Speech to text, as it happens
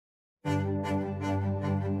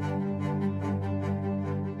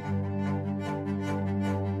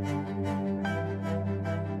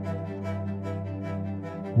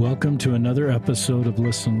Welcome to another episode of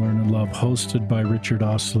Listen, Learn, and Love, hosted by Richard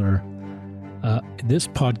Ostler. This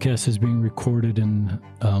podcast is being recorded in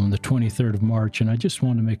the 23rd of March, and I just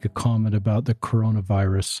want to make a comment about the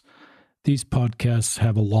coronavirus. These podcasts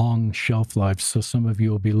have a long shelf life, so some of you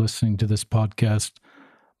will be listening to this podcast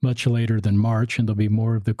much later than March, and there'll be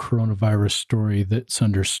more of the coronavirus story that's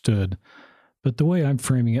understood. But the way I'm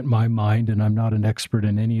framing it in my mind, and I'm not an expert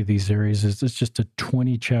in any of these areas, is it's just a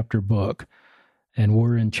 20-chapter book. And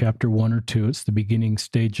we're in chapter 1 or 2. It's the beginning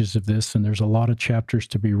stages of this, and there's a lot of chapters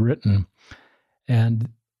to be written. And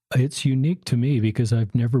it's unique to me because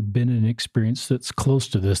I've never been in an experience that's close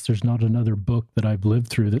to this. There's not another book that I've lived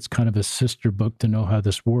through that's kind of a sister book to know how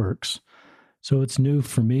this works. So it's new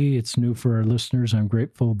for me. It's new for our listeners. I'm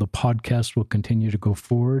grateful the podcast will continue to go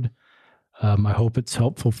forward. I hope it's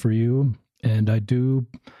helpful for you. And I do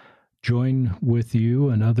join with you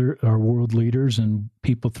and our world leaders and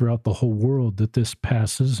people throughout the whole world that this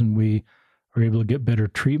passes and we are able to get better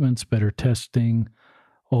treatments, better testing,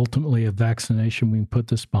 ultimately a vaccination. We can put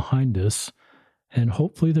this behind us, and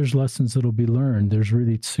hopefully there's lessons that will be learned. There's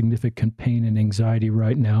really significant pain and anxiety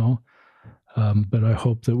right now, but I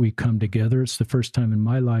hope that we come together. It's the first time in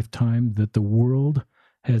my lifetime that the world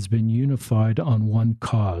has been unified on one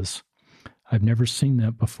cause. I've never seen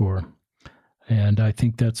that before. And I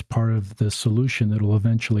think that's part of the solution that will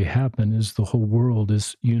eventually happen is the whole world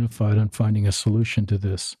is unified on finding a solution to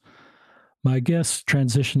this. My guest,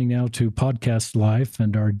 transitioning now to podcast life,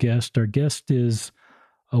 and our guest is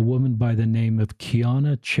a woman by the name of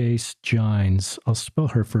Kiana Chase Gines. I'll spell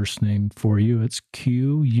her first name for you. It's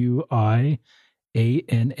Q-U-I-A-N-A,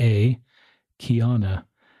 Kiana.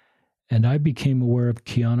 And I became aware of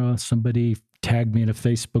Kiana. Somebody tagged me in a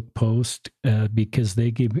Facebook post because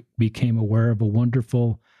they became aware of a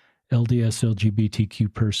wonderful LDS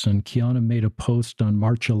LGBTQ person. Kiana made a post on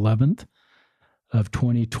March 11th of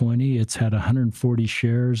 2020. It's had 140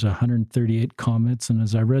 shares, 138 comments. And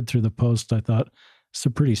as I read through the post, I thought it's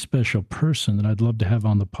a pretty special person that I'd love to have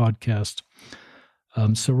on the podcast.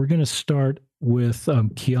 So we're going to start with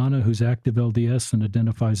Kiana, who's active LDS and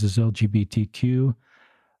identifies as LGBTQ.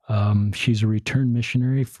 She's a returned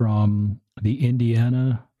missionary from the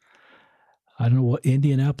Indianapolis,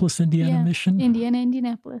 Indiana mission?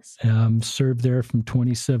 Indianapolis. Served there from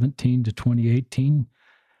 2017 to 2018.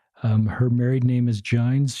 Her married name is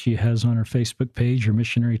Gines. She has on her Facebook page her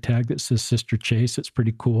missionary tag that says Sister Chase. It's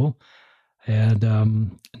pretty cool. And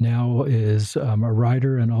now is a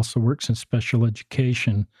writer and also works in special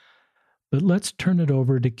education. But let's turn it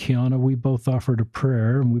over to Kiana. We both offered a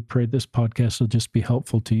prayer, and we prayed this podcast will just be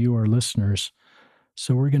helpful to you, our listeners.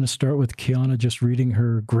 So we're going to start with Kiana just reading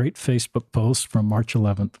her great Facebook post from March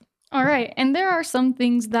 11th. All right. And there are some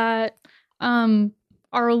things that are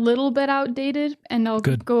a little bit outdated, and I'll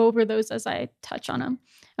go over those as I touch on them.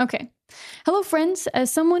 Okay. Hello, friends.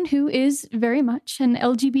 As someone who is very much an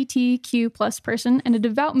LGBTQ plus person and a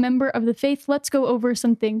devout member of the faith, let's go over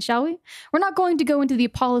some things, shall we? We're not going to go into the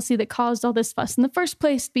policy that caused all this fuss in the first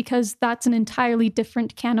place because that's an entirely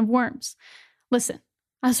different can of worms. Listen,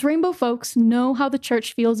 us rainbow folks know how the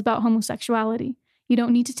church feels about homosexuality. You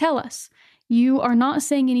don't need to tell us. You are not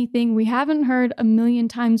saying anything we haven't heard a million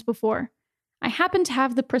times before. I happen to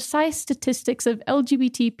have the precise statistics of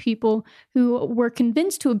LGBT people who were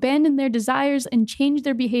convinced to abandon their desires and change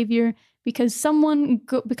their behavior because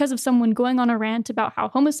of someone going on a rant about how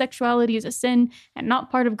homosexuality is a sin and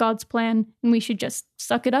not part of God's plan, and we should just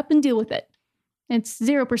suck it up and deal with it. It's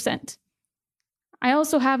 0%. I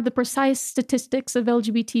also have the precise statistics of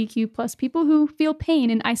LGBTQ plus people who feel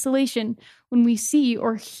pain and isolation when we see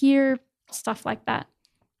or hear stuff like that.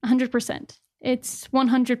 100%. It's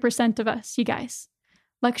 100% of us, you guys.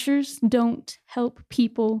 Lectures don't help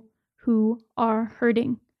people who are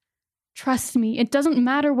hurting. Trust me, it doesn't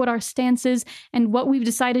matter what our stance is and what we've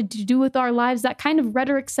decided to do with our lives. That kind of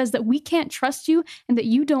rhetoric says that we can't trust you and that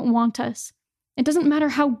you don't want us. It doesn't matter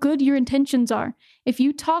how good your intentions are. If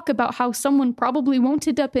you talk about how someone probably won't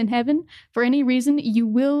end up in heaven for any reason, you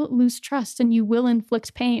will lose trust and you will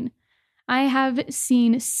inflict pain. I have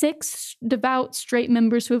seen 6 devout straight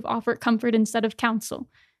members who have offered comfort instead of counsel.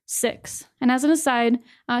 6. And as an aside,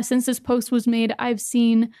 since this post was made, I've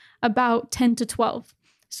seen about 10 to 12.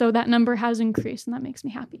 So that number has increased, and that makes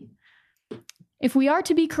me happy. If we are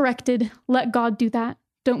to be corrected, let God do that.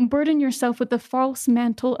 Don't burden yourself with the false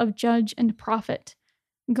mantle of judge and prophet.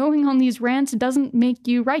 Going on these rants doesn't make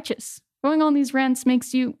you righteous. Going on these rants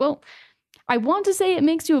makes you, well, I want to say it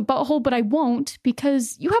makes you a butthole, but I won't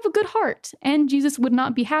because you have a good heart, and Jesus would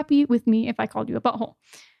not be happy with me if I called you a butthole.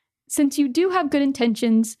 Since you do have good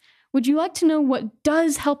intentions, would you like to know what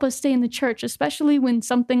does help us stay in the church, especially when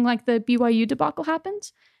something like the BYU debacle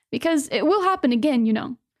happens? because it will happen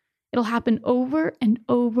again, It'll happen over and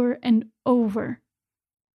over and over.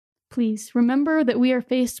 Please remember that we are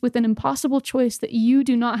faced with an impossible choice that you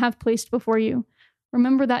do not have placed before you.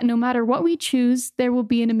 Remember that no matter what we choose, there will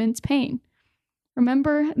be an immense pain.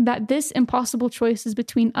 Remember that this impossible choice is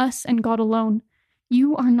between us and God alone.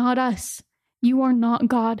 You are not us. You are not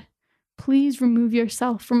God. Please remove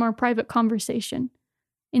yourself from our private conversation.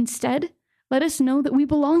 Instead, let us know that we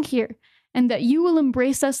belong here and that you will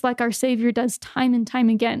embrace us like our Savior does time and time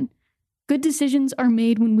again. Good decisions are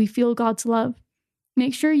made when we feel God's love.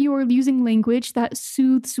 Make sure you are using language that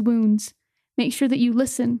soothes wounds. Make sure that you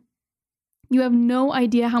listen. You have no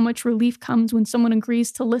idea how much relief comes when someone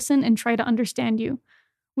agrees to listen and try to understand you.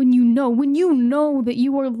 When you know that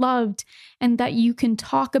you are loved and that you can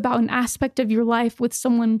talk about an aspect of your life with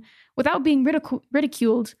someone without being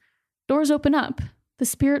ridiculed, doors open up. The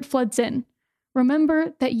Spirit floods in.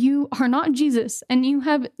 Remember that you are not Jesus, and you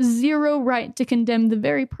have zero right to condemn the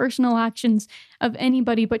very personal actions of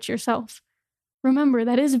anybody but yourself. Remember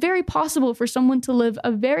that it is very possible for someone to live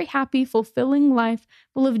a very happy, fulfilling life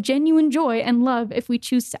full of genuine joy and love if we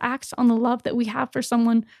choose to act on the love that we have for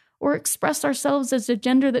someone or express ourselves as a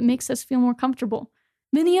gender that makes us feel more comfortable.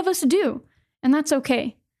 Many of us do, and that's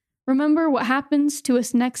okay. Remember, what happens to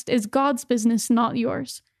us next is God's business, not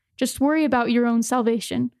yours. Just worry about your own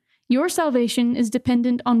salvation. Your salvation is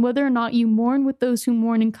dependent on whether or not you mourn with those who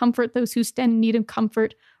mourn and comfort those who stand in need of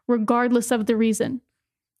comfort, regardless of the reason.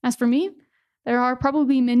 As for me, there are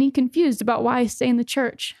probably many confused about why I stay in the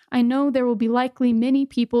church. I know there will be likely many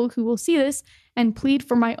people who will see this and plead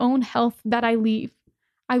for my own health that I leave.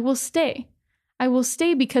 I will stay. I will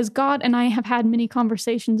stay because God and I have had many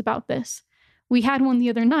conversations about this. We had one the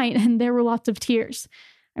other night and there were lots of tears.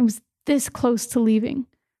 I was this close to leaving.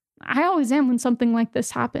 I always am when something like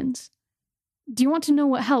this happens. Do you want to know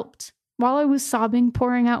what helped? While I was sobbing,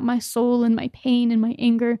 pouring out my soul and my pain and my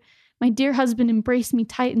anger, my dear husband embraced me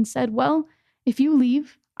tight and said, "Well, if you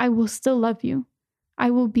leave, I will still love you.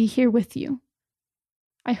 I will be here with you."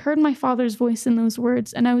 I heard my Father's voice in those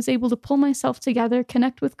words, and I was able to pull myself together,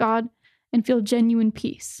 connect with God, and feel genuine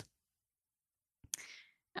peace.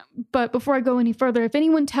 But before I go any further, if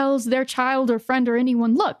anyone tells their child or friend or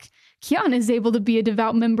anyone, "Look, Kiana is able to be a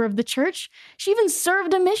devout member of the church. She even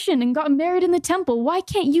served a mission and got married in the temple. Why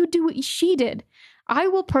can't you do what she did?" I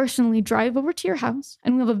will personally drive over to your house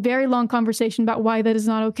and we'll have a very long conversation about why that is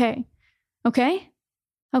not okay. Okay?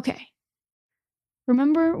 Okay.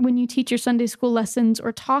 Remember when you teach your Sunday school lessons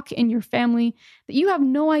or talk in your family that you have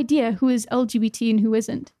no idea who is LGBT and who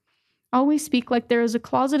isn't. Always speak like there is a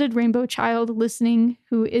closeted rainbow child listening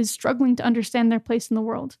who is struggling to understand their place in the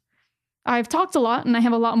world. I've talked a lot and I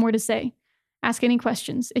have a lot more to say. Ask any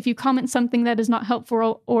questions. If you comment something that is not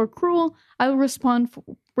helpful or cruel, I will respond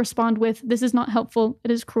with, "This is not helpful,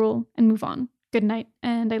 it is cruel," and move on. Good night,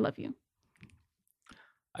 and I love you.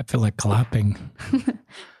 I feel like clapping.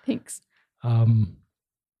 Thanks.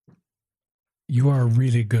 You are a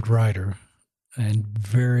really good writer and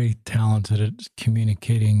very talented at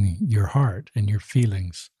communicating your heart and your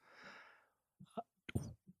feelings.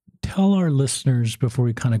 Tell our listeners, before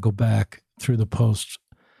we kind of go back through the post,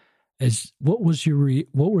 what were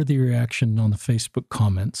the reaction on the Facebook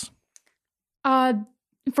comments?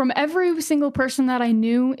 From every single person that I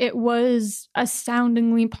knew, it was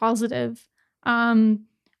astoundingly positive.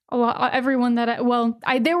 Everyone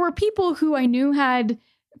there were people who I knew had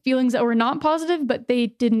feelings that were not positive, but they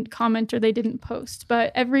didn't comment or they didn't post.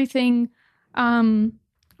 But everything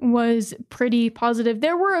was pretty positive.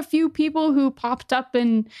 There were a few people who popped up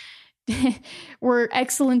and were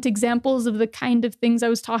excellent examples of the kind of things I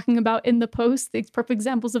was talking about in the post, the perfect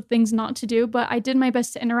examples of things not to do. But I did my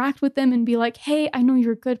best to interact with them and be like, "Hey, I know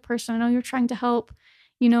you're a good person. I know you're trying to help.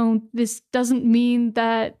 This doesn't mean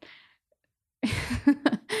that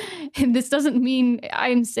and this doesn't mean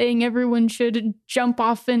I'm saying everyone should jump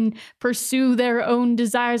off and pursue their own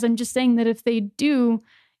desires. I'm just saying that if they do,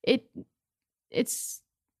 it's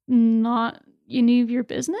not any of your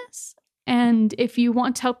business. And if you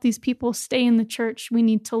want to help these people stay in the church, we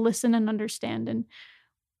need to listen and understand. And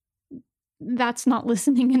that's not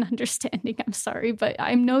listening and understanding. I'm sorry, but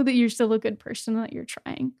I know that you're still a good person and that you're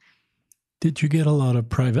trying." Did you get a lot of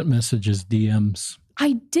private messages, DMs?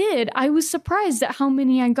 I did. I was surprised at how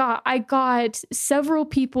many I got. I got several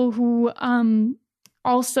people who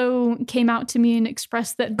also came out to me and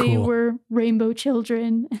expressed that they were rainbow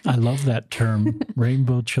children. I love that term,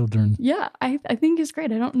 rainbow children. Yeah, I think it's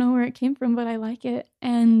great. I don't know where it came from, but I like it.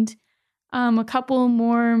 And a couple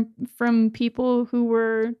more from people who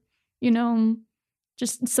were,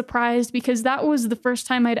 just surprised, because that was the first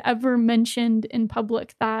time I'd ever mentioned in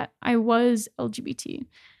public that I was LGBT.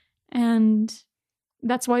 And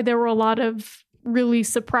that's why there were a lot of really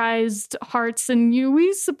surprised hearts and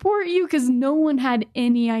we support you, because no one had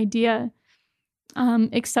any idea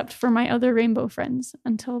except for my other rainbow friends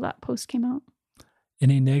until that post came out.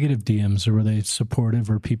 Any negative DMs, or were they supportive,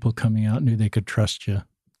 or people coming out knew they could trust you?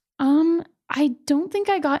 I don't think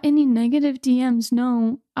I got any negative DMs,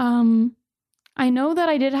 no. I know that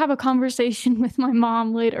I did have a conversation with my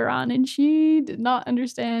mom later on, and she did not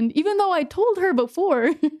understand, even though I told her before.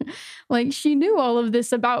 Like, she knew all of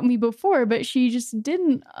this about me before, but she just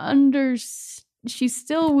didn't she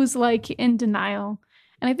still was like in denial.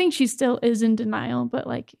 And I think she still is in denial, but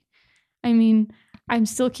like, I mean, I'm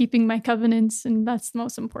still keeping my covenants, and that's the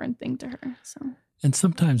most important thing to her. So, and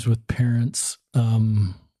sometimes with parents,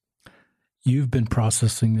 you've been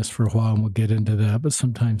processing this for a while, and we'll get into that, but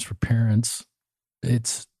sometimes for parents,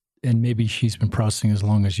 and maybe she's been processing as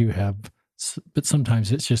long as you have, but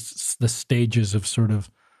sometimes it's just the stages of sort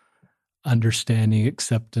of understanding,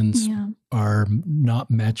 acceptance are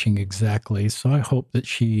not matching exactly. So I hope that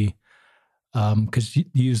she, because you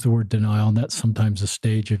use the word denial, and that's sometimes a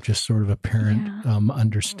stage of just sort of a parent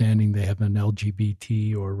understanding they have an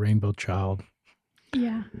LGBT or rainbow child.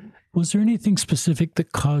 Yeah. Was there anything specific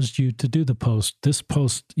that caused you to do the post? This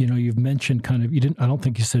post, you've mentioned I don't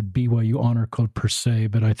think you said BYU honor code per se,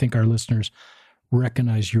 but I think our listeners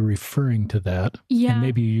recognize you're referring to that. Yeah. And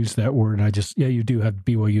maybe you use that word. You do have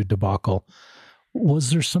BYU debacle.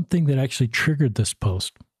 Was there something that actually triggered this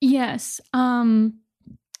post? Yes.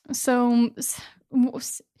 So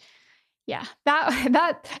yeah,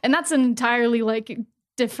 that's an entirely like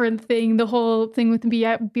different thing, the whole thing with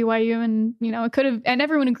BYU, and it could have, and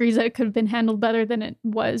everyone agrees that it could have been handled better than it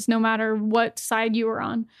was, no matter what side you were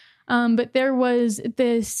on. But there was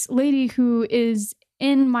this lady who is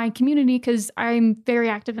in my community, because I'm very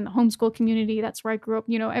active in the homeschool community. That's where I grew up.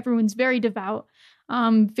 Everyone's very devout,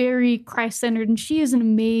 very Christ-centered, and she is an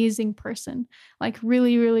amazing person, like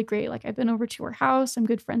really, really great. Like, I've been over to her house. I'm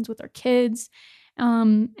good friends with her kids.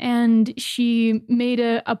 And she made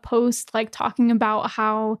a post like talking about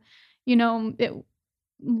how, it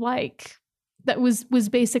like that was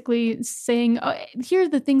basically saying, here are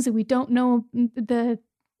the things that we don't know.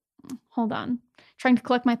 Hold on, trying to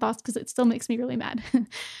collect my thoughts because it still makes me really mad.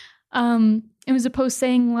 It was a post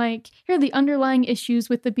saying like, here are the underlying issues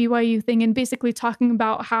with the BYU thing, and basically talking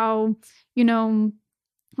about how,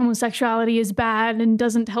 homosexuality is bad and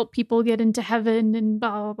doesn't help people get into heaven and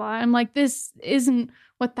blah, blah, blah. I'm like, this isn't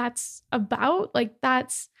what that's about. Like,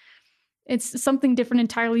 it's something different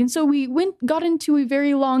entirely. And so we got into a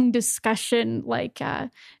very long discussion, like,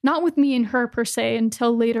 not with me and her per se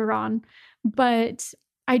until later on, but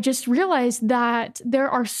I just realized that there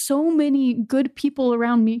are so many good people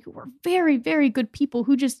around me who are very, very good people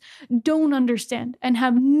who just don't understand and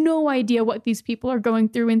have no idea what these people are going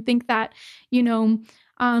through, and think that,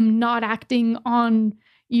 not acting on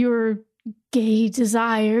your gay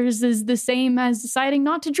desires is the same as deciding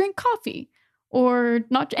not to drink coffee or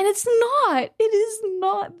not. And it's not. It is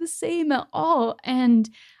not the same at all. And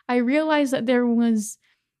I realized that there was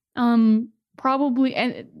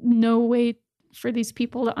probably no way for these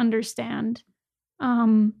people to understand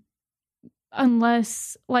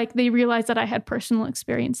unless like they realized that I had personal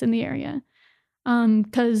experience in the area.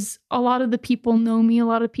 Because a lot of the people know me, a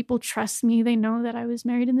lot of people trust me. They know that I was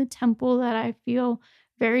married in the temple, that I feel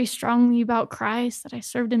very strongly about Christ, that I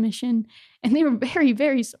served a mission, and they were very,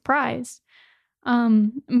 very surprised.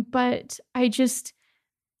 But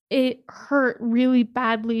it hurt really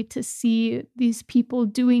badly to see these people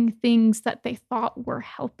doing things that they thought were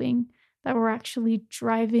helping, that were actually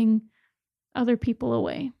driving other people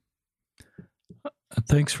away.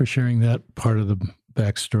 Thanks for sharing that part of the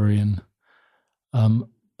backstory. And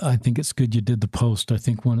I think it's good you did the post. I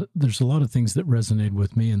think there's a lot of things that resonated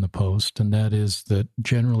with me in the post, and that is that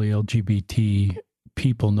generally LGBT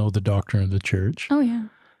people know the doctrine of the church. Oh, yeah.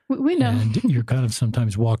 We know. And you're kind of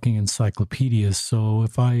sometimes walking encyclopedias. So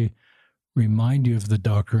if I remind you of the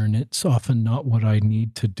doctrine, it's often not what I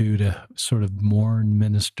need to do to sort of mourn,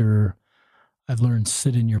 minister. I've learned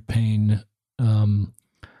sit in your pain,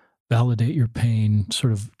 validate your pain,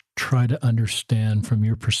 sort of try to understand from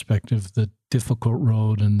your perspective the difficult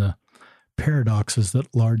road and the paradoxes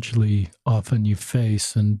that largely often you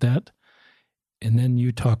face. And then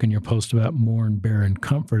you talk in your post about mourn, bear, and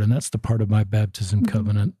comfort. And that's the part of my baptism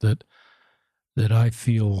covenant that I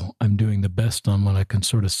feel I'm doing the best on, when I can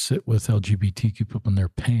sort of sit with LGBTQ people in their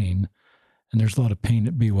pain. And there's a lot of pain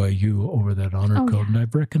at BYU over that honor code. Yeah. And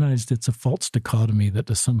I've recognized it's a false dichotomy that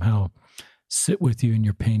to somehow sit with you in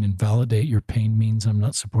your pain and validate your pain means I'm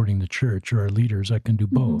not supporting the church or our leaders. I can do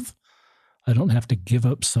both. I don't have to give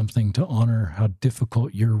up something to honor how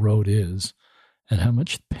difficult your road is and how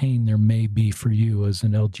much pain there may be for you as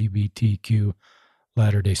an LGBTQ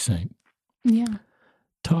Latter-day Saint. Yeah.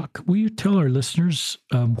 Will you tell our listeners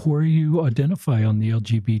where you identify on the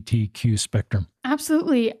LGBTQ spectrum?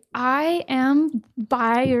 Absolutely. I am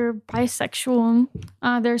bi or bisexual.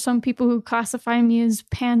 There are some people who classify me as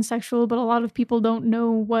pansexual, but a lot of people don't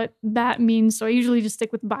know what that means. So I usually just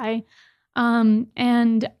stick with bi.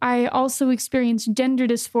 And I also experience gender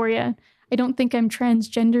dysphoria. I don't think I'm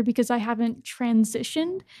transgender because I haven't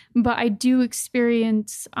transitioned, but I do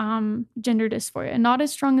experience gender dysphoria. Not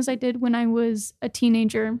as strong as I did when I was a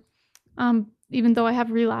teenager, even though I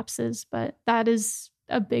have relapses, but that is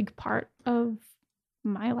a big part of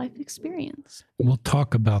my life experience. We'll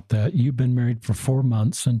talk about that. You've been married for 4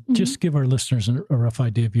 months, and just give our listeners a rough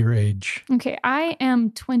idea of your age. Okay, I am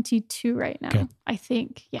 22 right now, okay. I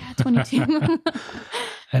think. Yeah, 22.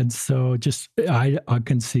 And so I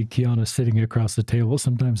can see Kiana sitting across the table.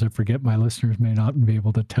 Sometimes I forget my listeners may not be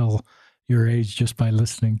able to tell your age just by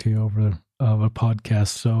listening to you over a podcast.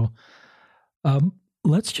 So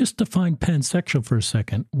let's just define pansexual for a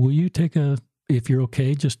second. Will you if you're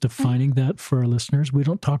okay, just defining that for our listeners? We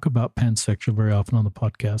don't talk about pansexual very often on the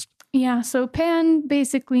podcast. Yeah, so pan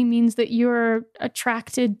basically means that you're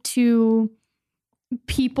attracted to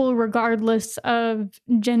people regardless of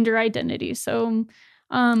gender identity. So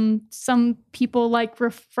some people like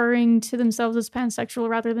referring to themselves as pansexual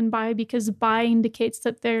rather than bi because bi indicates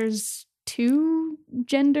that there's two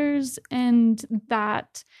genders and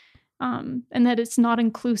that it's not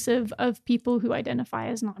inclusive of people who identify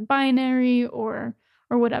as non-binary or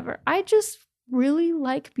whatever. I just really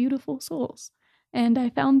like beautiful souls, and I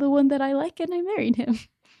found the one that I like, and I married him.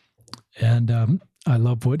 And I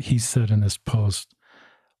love what he said in this post.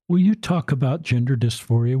 Will you talk about gender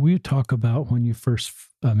dysphoria? Will you talk about when you first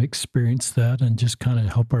experienced that and just kind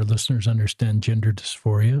of help our listeners understand gender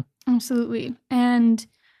dysphoria? Absolutely. And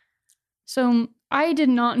so I did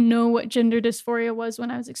not know what gender dysphoria was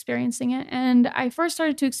when I was experiencing it. And I first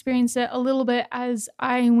started to experience it a little bit as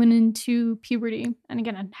I went into puberty. And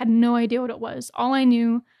again, I had no idea what it was. All I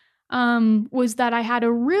knew was that I had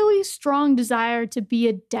a really strong desire to be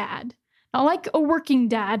a dad. Not like a working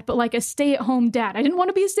dad, but like a stay-at-home dad. I didn't want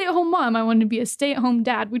to be a stay-at-home mom. I wanted to be a stay-at-home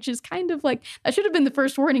dad, which is kind of like, that should have been the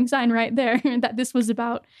first warning sign right there, that this was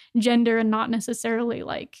about gender and not necessarily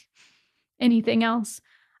like anything else.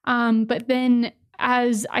 But then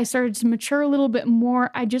as I started to mature a little bit more,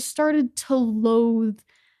 I just started to loathe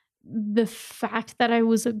the fact that I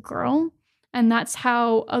was a girl. And that's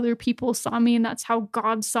how other people saw me, and that's how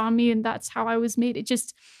God saw me, and that's how I was made. It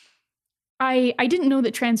just... I didn't know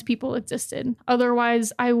that trans people existed.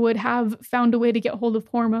 Otherwise, I would have found a way to get hold of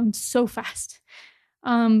hormones so fast.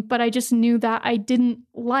 But I just knew that I didn't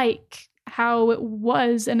like how it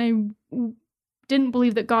was, and I didn't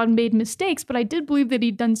believe that God made mistakes, but I did believe that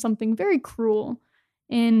he'd done something very cruel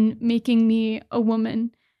in making me a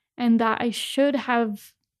woman, and that I should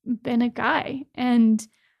have been a guy. And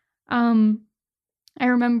I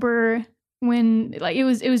remember when it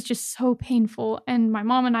was just so painful, and my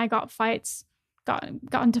mom and I got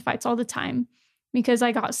into fights all the time because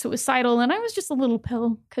I got suicidal, and I was just a little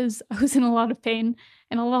pill because I was in a lot of pain,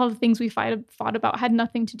 and a lot of the things we fought about had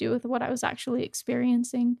nothing to do with what I was actually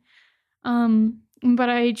experiencing. But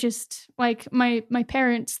I just, like, my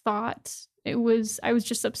parents thought I was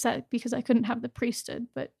just upset because I couldn't have the priesthood,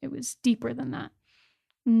 but it was deeper than that.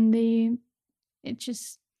 And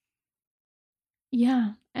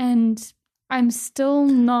and I'm still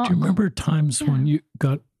not... Do you remember times when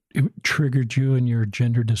it triggered you and your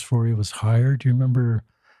gender dysphoria was higher? Do you remember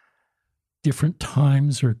different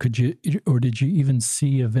times, or did you even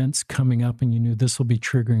see events coming up and you knew this will be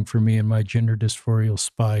triggering for me and my gender dysphoria will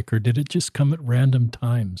spike, or did it just come at random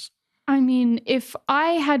times? I mean, if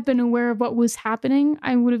I had been aware of what was happening,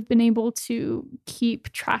 I would have been able to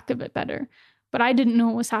keep track of it better. But I didn't know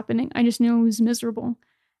what was happening. I just knew it was miserable.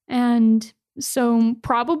 And so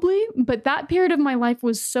probably, but that period of my life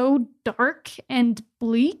was so dark and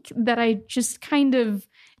bleak that I just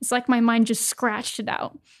it's like my mind just scratched it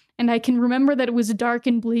out. And I can remember that it was dark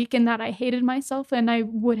and bleak and that I hated myself and I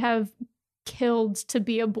would have killed to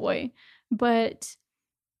be a boy. But,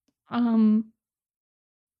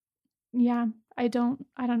 yeah, I don't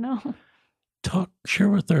know. Share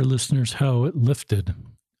with our listeners how it lifted.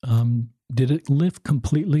 Did it lift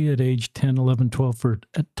completely at age 10, 11, 12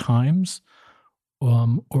 at times?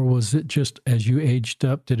 Or was it just as you aged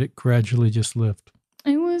up, did it gradually just lift?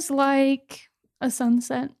 It was like a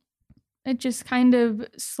sunset. It just kind of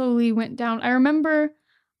slowly went down. I remember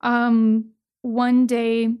one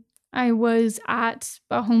day I was at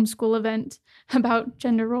a homeschool event about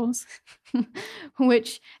gender roles,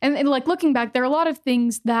 which, and like looking back, there are a lot of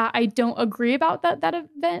things that I don't agree about that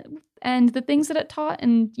event and the things that it taught.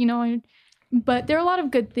 And, but there are a lot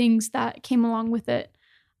of good things that came along with it.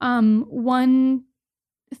 One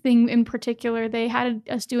thing in particular, they had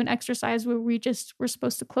us do an exercise where we just were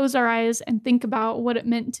supposed to close our eyes and think about what it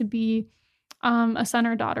meant to be a son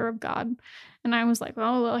or daughter of God. And I was like,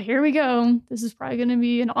 oh, well, here we go. This is probably going to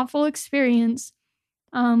be an awful experience.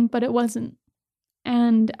 But it wasn't.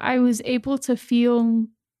 And I was able to feel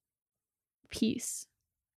peace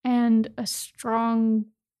and a strong,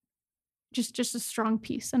 just a strong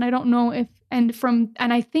peace. And I don't know if, and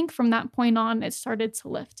I think from that point on, it started to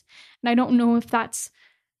lift. And I don't know if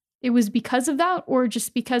it was because of that or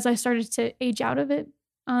just because I started to age out of it.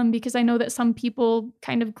 Because I know that some people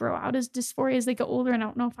kind of grow out as dysphoria as they get older, and I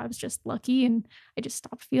don't know if I was just lucky and I just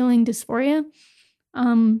stopped feeling dysphoria.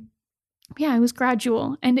 Yeah, it was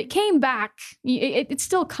gradual, and it came back. It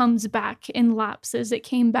still comes back in lapses. It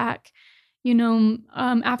came back,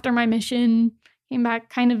 after my mission, came back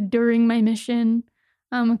kind of during my mission,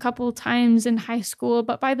 a couple of times in high school.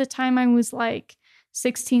 But by the time I was like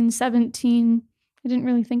 16, 17, I didn't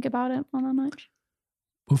really think about it all that much.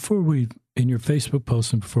 In your Facebook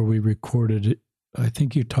post and before we recorded it, I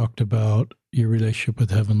think you talked about your relationship with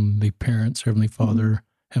Heavenly Parents, Heavenly Father, mm-hmm.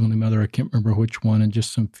 Heavenly Mother. I can't remember which one, and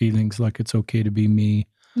just some feelings like it's okay to be me.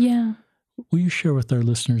 Yeah. Will you share with our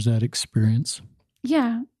listeners that experience?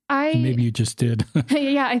 Yeah. Maybe you just did.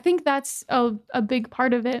 Yeah, I think that's a big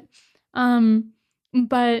part of it.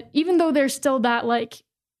 But even though there's still that like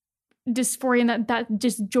dysphoria and that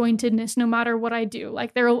disjointedness, no matter what I do,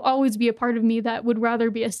 like there will always be a part of me that would rather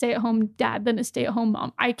be a stay-at-home dad than a stay-at-home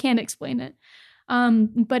mom. I can't explain it.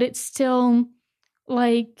 But it's still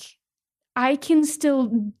like I can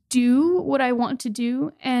still do what I want to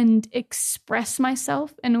do and express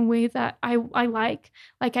myself in a way that I like.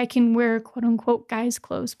 Like I can wear quote unquote guys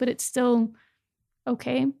clothes, but it's still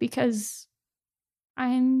okay because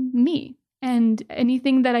I'm me, and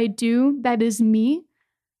anything that I do that is me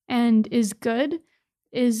and is good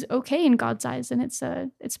is okay in God's eyes. And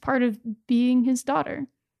it's part of being his daughter,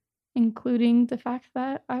 including the fact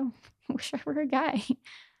that I wish I were a guy.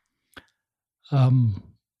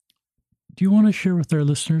 Do you want to share with our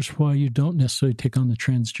listeners why you don't necessarily take on the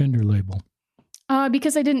transgender label?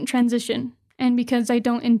 Because I didn't transition, and because I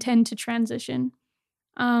don't intend to transition.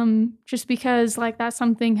 Just because like that's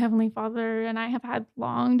something Heavenly Father and I have had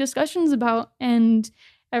long discussions about, and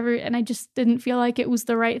I just didn't feel like it was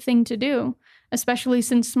the right thing to do, especially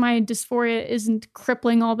since my dysphoria isn't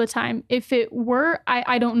crippling all the time. If it were,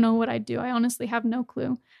 I don't know what I'd do. I honestly have no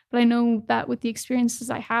clue. But I know that with the experiences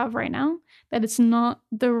I have right now, that it's not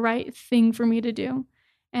the right thing for me to do.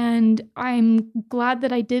 And I'm glad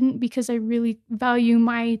that I didn't, because I really value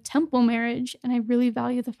my temple marriage, and I really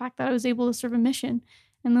value the fact that I was able to serve a mission.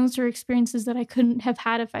 And those are experiences that I couldn't have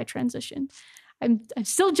had if I transitioned. I'm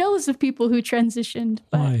still jealous of people who transitioned,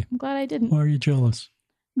 but Why? I'm glad I didn't. Why are you jealous?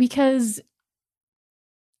 Because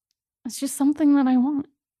it's just something that I want.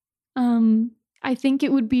 I think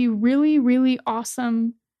it would be really, really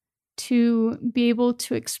awesome to be able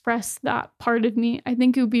to express that part of me. I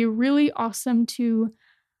think it would be really awesome to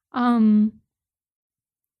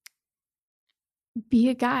be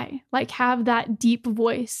a guy, like have that deep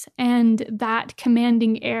voice and that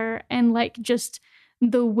commanding air, and like just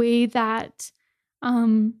the way that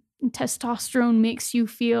testosterone makes you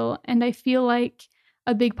feel. And I feel like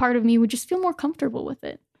a big part of me would just feel more comfortable with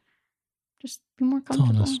it. Just be more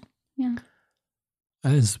comfortable. Honest. Yeah.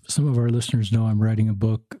 As some of our listeners know, I'm writing a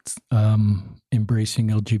book, Embracing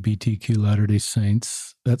LGBTQ Latter-day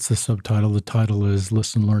Saints. That's the subtitle. The title is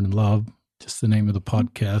Listen, Learn, and Love, just the name of the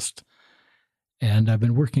podcast. And I've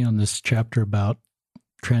been working on this chapter about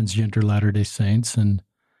transgender Latter-day Saints, and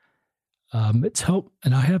it's helped.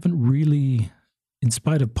 And I haven't really, in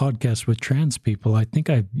spite of podcasts with trans people, I think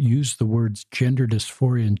I've used the words gender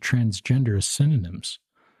dysphoria and transgender as synonyms.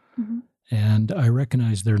 Mm-hmm. And I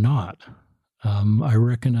recognize they're not. I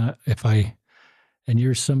reckon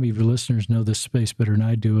and some of your listeners know this space better than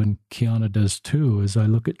I do, and Kiana does too, is I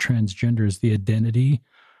look at transgender as the identity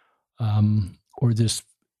or this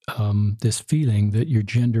feeling that your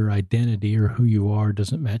gender identity or who you are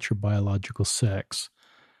doesn't match your biological sex.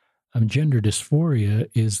 Gender dysphoria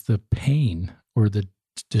is the pain or the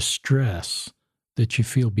distress that you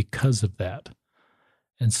feel because of that.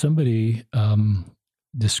 And somebody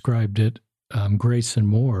described it, Grayson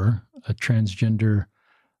Moore, a transgender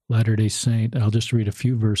Latter-day Saint. I'll just read a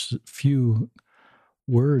few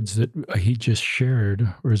words that he just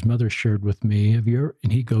shared, or his mother shared with me.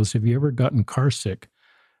 And he goes, "Have you ever gotten car sick?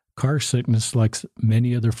 Car sickness, like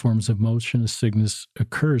many other forms of motion sickness,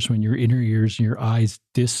 occurs when your inner ears and your eyes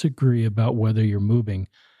disagree about whether you're moving.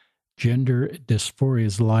 Gender dysphoria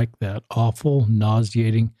is like that awful,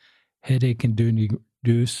 nauseating,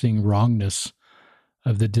 headache-inducing wrongness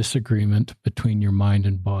of the disagreement between your mind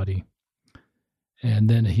and body. And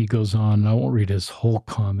then he goes on, I won't read his whole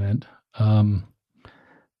comment,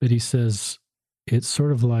 but he says, it's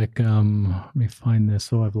sort of like, let me find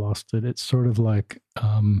this. Oh, I've lost it. It's sort of like,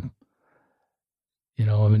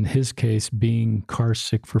 in his case, being car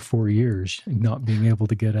sick for 4 years and not being able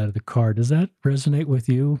to get out of the car. Does that resonate with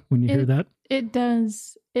you when you hear that? It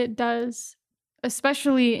does. It does.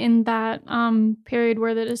 Especially in that period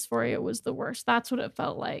where the dysphoria was the worst. That's what it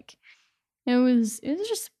felt like. It was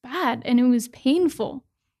just bad, and it was painful.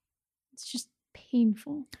 It's just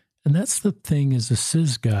painful. And that's the thing, as a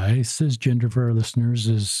cis guy, cisgender for our listeners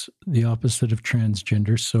is the opposite of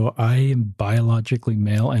transgender. So I am biologically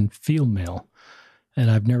male and feel male,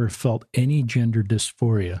 and I've never felt any gender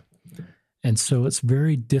dysphoria. And so it's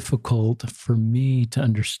very difficult for me to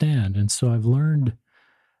understand. And so I've learned,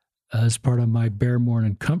 as part of my Bare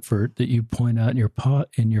Morning Comfort that you point out in your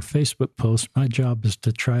Facebook post, my job is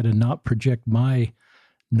to try to not project my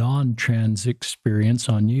non-trans experience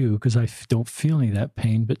on you, because I don't feel any of that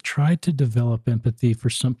pain, but try to develop empathy for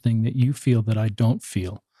something that you feel that I don't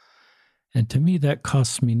feel. And to me, that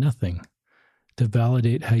costs me nothing, to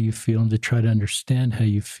validate how you feel and to try to understand how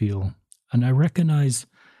you feel. And I recognize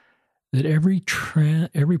that every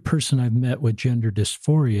person I've met with gender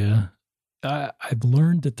dysphoria, I've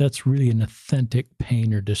learned that that's really an authentic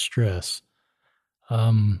pain or distress,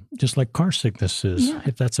 just like car sickness is. Yeah.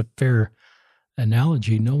 If that's a fair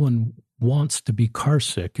analogy, no one wants to be car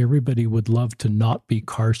sick. Everybody would love to not be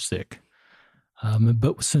car sick.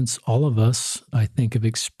 But since all of us, I think, have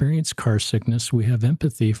experienced car sickness, we have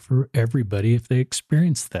empathy for everybody if they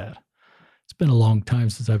experience that. It's been a long time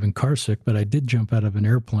since I've been car sick, but I did jump out of an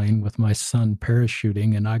airplane with my son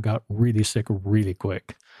parachuting, and I got really sick really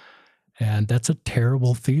quick. And that's a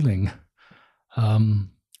terrible feeling.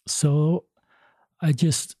 So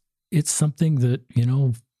it's something that,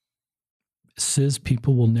 cis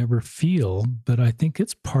people will never feel, but I think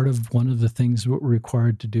it's part of one of the things what we're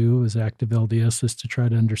required to do as active LDS is to try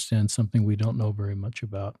to understand something we don't know very much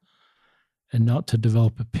about, and not to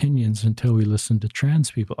develop opinions until we listen to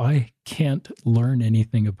trans people. I can't learn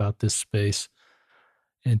anything about this space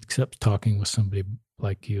except talking with somebody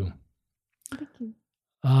like you. Thank you.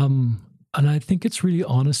 And I think it's really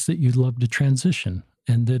honest that you'd love to transition,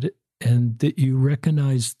 and that you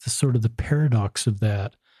recognize the sort of the paradox of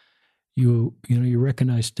that. You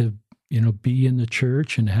recognize to, be in the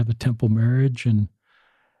church and have a temple marriage, and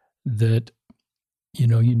that, you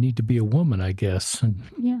need to be a woman, I guess. And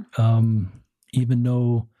yeah. Even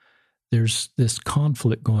though there's this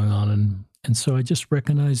conflict going on. And so I just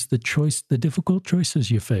recognize the difficult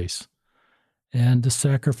choices you face and the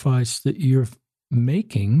sacrifice that you're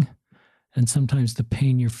making, and sometimes the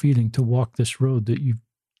pain you're feeling to walk this road that you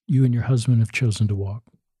and your husband have chosen to walk.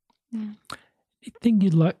 Yeah.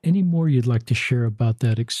 Anything any more you'd like to share about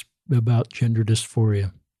that, about gender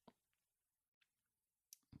dysphoria?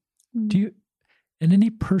 And any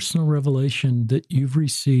personal revelation that you've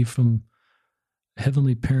received from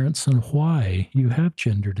heavenly parents on why you have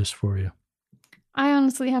gender dysphoria? I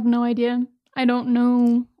honestly have no idea. I don't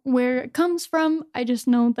know where it comes from. I just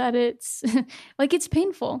know that it's it's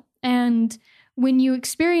painful. And when you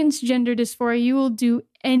experience gender dysphoria, you will do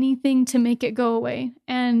anything to make it go away.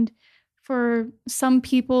 And for some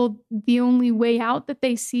people, the only way out that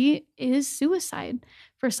they see is suicide.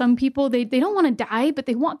 For some people, they don't want to die, but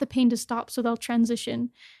they want the pain to stop, so they'll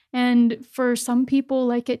transition. And for some people,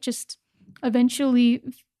 it just eventually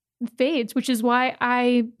fades, which is why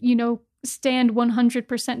I, stand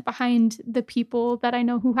 100% behind the people that I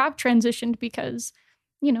know who have transitioned, because,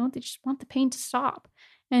 they just want the pain to stop.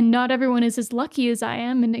 And not everyone is as lucky as I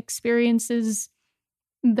am and experiences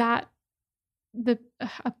that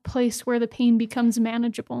a place where the pain becomes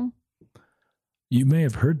manageable. You may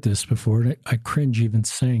have heard this before, and I cringe even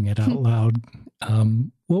saying it out loud.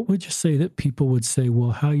 What would you say that people would say,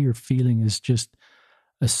 well, how you're feeling is just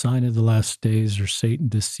a sign of the last days or Satan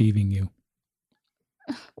deceiving you?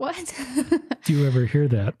 What? Do you ever hear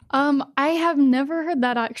that? I have never heard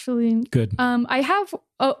that, actually. Good.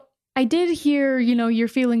 I did hear, your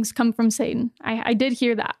feelings come from Satan. I did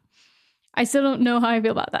hear that. I still don't know how I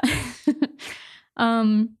feel about that.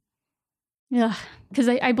 Yeah, because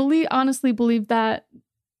I honestly believe that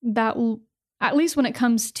at least when it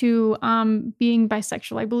comes to being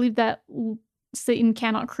bisexual, I believe that Satan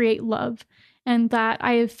cannot create love, and that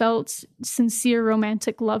I have felt sincere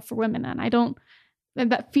romantic love for women, and I don't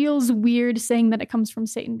that feels weird saying that it comes from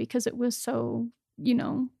Satan because it was so,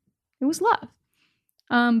 it was love.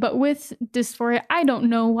 But with dysphoria, I don't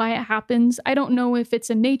know why it happens. I don't know if it's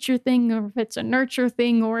a nature thing or if it's a nurture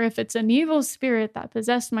thing or if it's an evil spirit that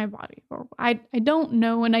possessed my body. Or I don't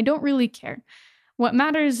know, and I don't really care. What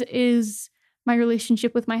matters is my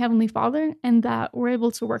relationship with my Heavenly Father and that we're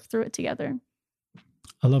able to work through it together.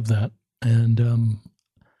 I love that. And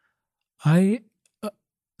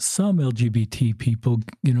some LGBT people,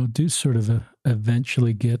 do sort of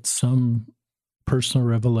eventually get some personal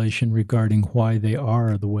revelation regarding why they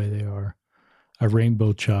are the way they are, a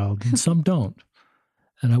rainbow child, and some don't.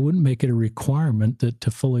 And I wouldn't make it a requirement that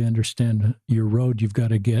to fully understand your road, you've got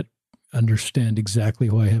to understand exactly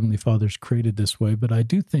why Heavenly Father's created this way. But I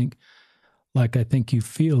do think, like I think you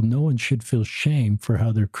feel, no one should feel shame for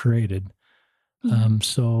how they're created. Mm-hmm.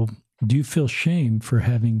 So do you feel shame for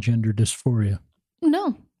having gender dysphoria?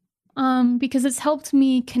 No, because it's helped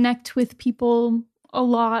me connect with people a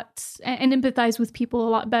lot and empathize with people a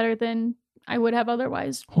lot better than I would have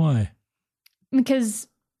otherwise. Why? Because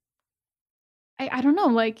I don't know,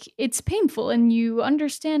 like it's painful and you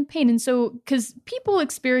understand pain. And so, because people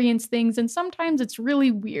experience things and sometimes it's really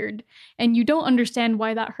weird and you don't understand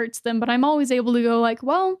why that hurts them. But I'm always able to go like,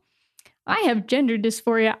 well, I have gender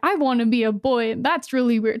dysphoria. I want to be a boy. That's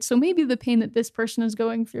really weird. So maybe the pain that this person is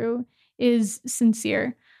going through is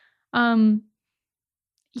sincere.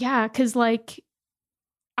 Yeah, because like,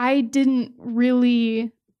 I've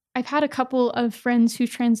had a couple of friends who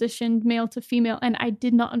transitioned male to female, and I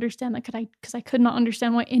did not understand that because I could not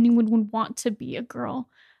understand why anyone would want to be a girl.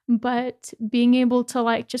 But being able to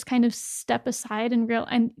like just kind of step aside and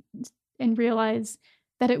realize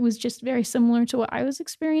that it was just very similar to what I was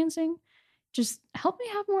experiencing just helped me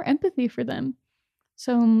have more empathy for them.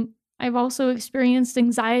 So I've also experienced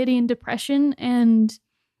anxiety and depression, and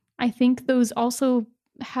I think those also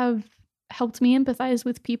have helped me empathize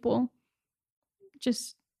with people,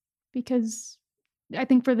 just because I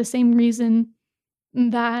think for the same reason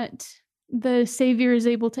that the Savior is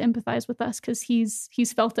able to empathize with us because he's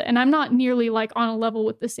felt it. And I'm not nearly like on a level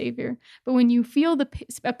with the Savior, but when you feel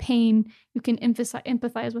a pain, you can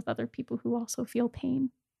empathize with other people who also feel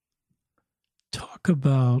pain. Talk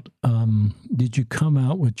about, did you come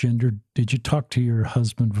out with did you talk to your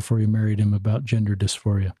husband before you married him about gender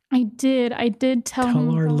dysphoria? I did tell him.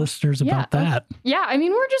 Tell our listeners about that. Yeah, I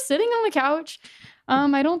mean, we're just sitting on the couch.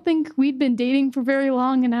 I don't think we'd been dating for very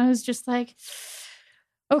long, and I was just like,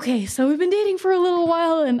 okay, so we've been dating for a little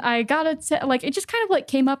while, and I gotta like, it just kind of like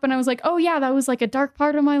came up, and I was like, oh yeah, that was like a dark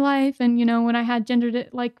part of my life, and when I had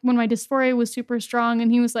like when my dysphoria was super strong, and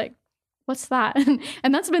he was like, what's that?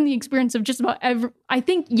 And that's been the experience of just about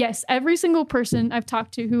every single person I've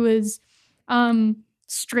talked to who is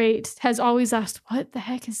straight has always asked, what the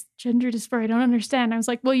heck is gender dysphoria? I don't understand. I was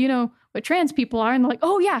like, well, what trans people are. And they're like,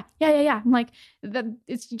 oh yeah. I'm like,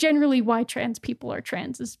 it's generally why trans people are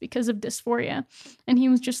trans is because of dysphoria. And he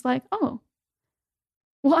was just like, oh,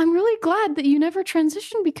 well, I'm really glad that you never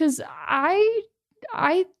transitioned because I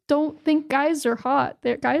don't think guys are hot.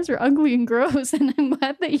 Guys are ugly and gross, and I'm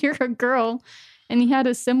glad that you're a girl. And he had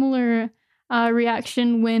a similar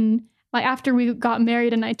reaction when, like, after we got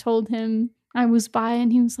married and I told him I was bi,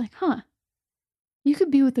 and he was like, huh, you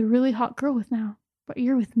could be with a really hot girl now, but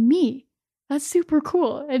you're with me. That's super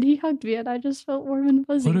cool. And he hugged me, and I just felt warm and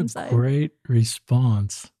fuzzy inside. What a great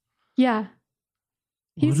response. Yeah.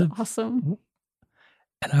 He's awesome.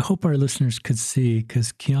 And I hope our listeners could see,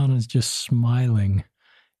 because Kiana's just smiling.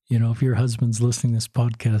 If your husband's listening to this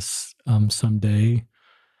podcast someday,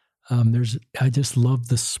 I just love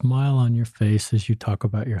the smile on your face as you talk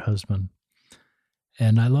about your husband.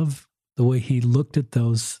 And I love the way he looked at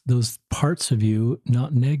those parts of you,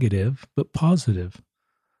 not negative, but positive.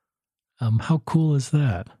 How cool is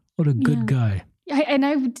that? What a good guy. And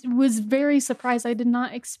I was very surprised. I did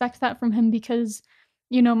not expect that from him because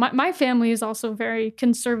my family is also very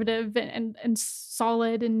conservative and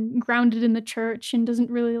solid and grounded in the church and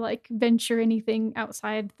doesn't really like venture anything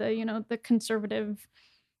outside the conservative,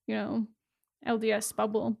 LDS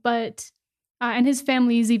bubble. But, and his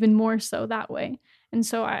family is even more so that way. And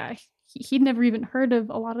so he'd never even heard of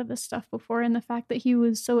a lot of this stuff before. And the fact that he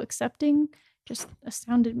was so accepting just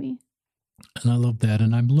astounded me. And I love that.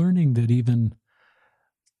 And I'm learning that even,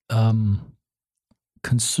 I'm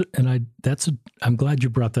glad you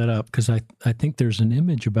brought that up because I think there's an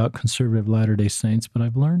image about conservative Latter-day Saints, but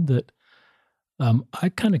I've learned that I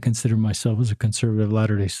kind of consider myself as a conservative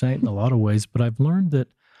Latter-day Saint in a lot of ways, but I've learned that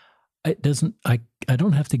I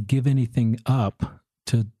don't have to give anything up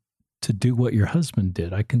to do what your husband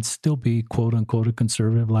did. I can still be quote unquote a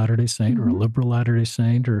conservative Latter-day Saint or a liberal Latter-day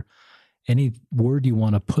Saint, or any word you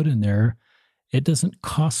want to put in there. It doesn't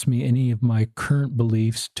cost me any of my current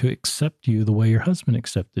beliefs to accept you the way your husband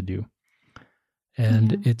accepted you.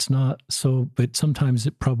 And it's not so, but sometimes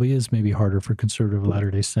it probably is maybe harder for conservative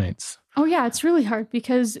Latter-day Saints. Oh, yeah, it's really hard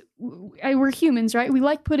because we're humans, right? We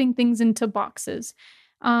like putting things into boxes.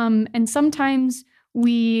 And sometimes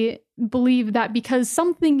we believe that because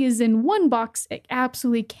something is in one box, it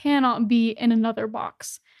absolutely cannot be in another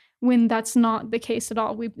box, when that's not the case at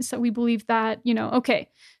all. So we believe that, okay,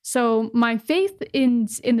 so my faith in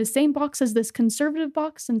the same box as this conservative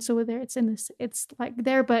box, and so there it's like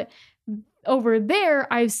there, but over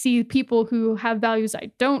there, I see people who have values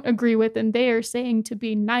I don't agree with, and they are saying to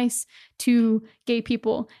be nice to gay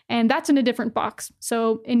people, and that's in a different box.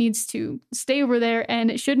 So it needs to stay over there, and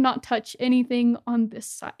it should not touch anything on this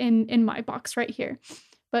side in my box right here.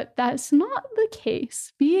 But that's not the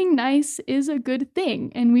case. Being nice is a good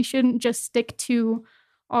thing, and we shouldn't just stick to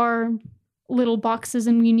our little boxes,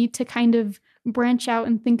 and we need to kind of branch out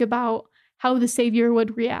and think about how the Savior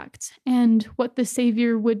would react and what the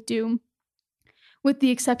Savior would do, with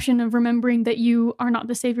the exception of remembering that you are not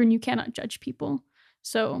the Savior and you cannot judge people.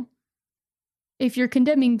 So if you're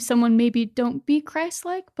condemning someone, maybe don't be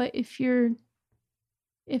Christ-like, but if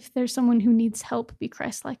there's someone who needs help, be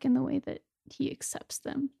Christ-like in the way that he accepts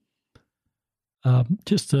them. I'm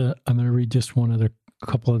going to read just a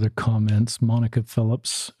couple other comments. Monica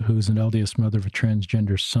Phillips, who's an LDS mother of a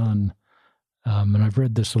transgender son, and I've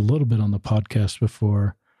read this a little bit on the podcast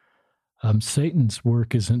before. Satan's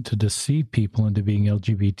work isn't to deceive people into being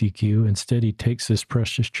LGBTQ. Instead, he takes his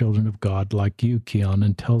precious children of God, like you, Keon,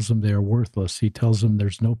 and tells them they are worthless. He tells them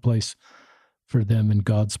there's no place for them in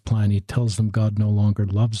God's plan. He tells them God no longer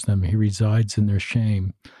loves them. He resides in their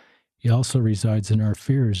shame. He also resides in our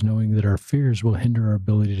fears, knowing that our fears will hinder our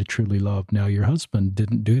ability to truly love. Now, your husband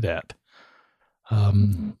didn't do that.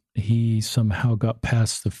 He somehow got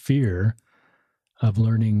past the fear of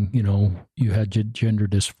learning, you had gender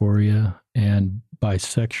dysphoria and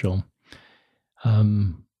bisexual.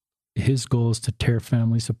 His goal is to tear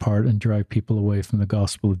families apart and drive people away from the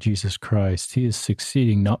gospel of Jesus Christ. He is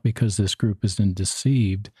succeeding not because this group has been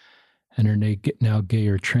deceived and are now gay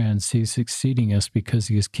or trans. He's succeeding us because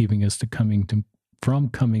he is keeping us from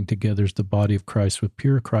coming together as the body of Christ with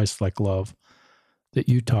pure Christ-like love that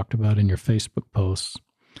you talked about in your Facebook posts.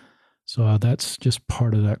 So that's just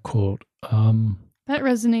part of that quote. That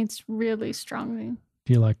resonates really strongly.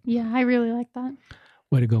 Do you like? Yeah, I really like that.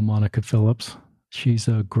 Way to go, Monica Phillips. She's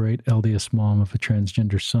a great LDS mom of a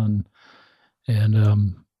transgender son.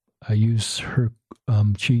 And I use her,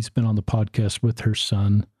 she's been on the podcast with her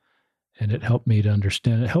son, and it helped me to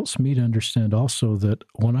understand. It helps me to understand also that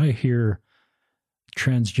when I hear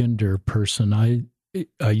transgender person,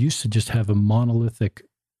 I used to just have a monolithic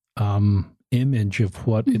image of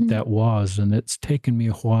what that was. And it's taken me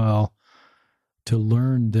a while to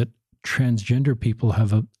learn that transgender people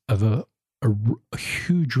have a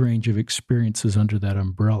huge range of experiences under that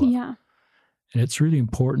umbrella. Yeah. And it's really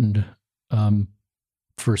important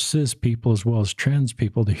for cis people as well as trans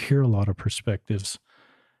people to hear a lot of perspectives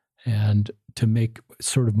and to make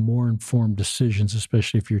sort of more informed decisions,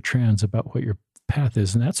 especially if you're trans, about what your path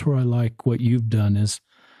is. And that's where I like what you've done is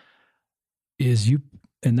you,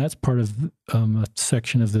 and that's part of a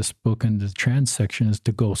section of this book, and the trans section is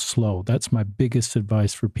to go slow. That's my biggest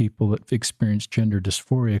advice for people that experience gender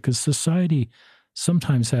dysphoria, because society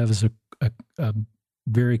sometimes has a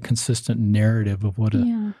very consistent narrative of what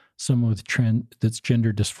someone with that's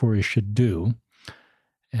gender dysphoria should do.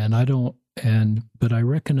 But I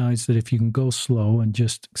recognize that if you can go slow and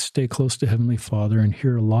just stay close to Heavenly Father and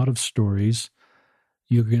hear a lot of stories,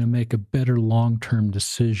 you're going to make a better long-term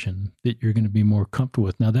decision that you're going to be more comfortable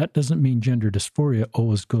with. Now, that doesn't mean gender dysphoria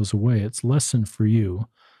always goes away. It's lessened for you,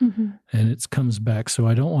 and it comes back. So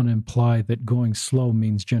I don't want to imply that going slow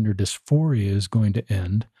means gender dysphoria is going to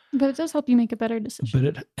end. But it does help you make a better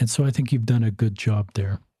decision. And so I think you've done a good job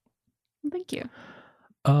there. Thank you.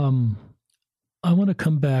 I want to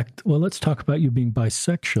come back. Well, let's talk about you being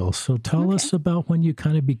bisexual. So tell us about when you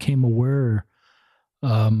kind of became aware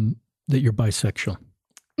that you're bisexual.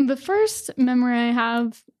 The first memory I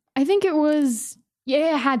have, I think it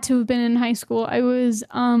had to have been in high school. I was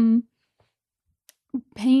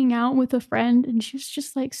hanging out with a friend, and she was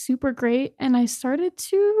just like super great. And I started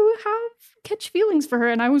to catch feelings for her.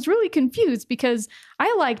 And I was really confused because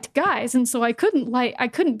I liked guys. And so I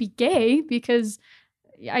couldn't be gay because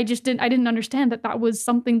I didn't understand that was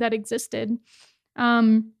something that existed.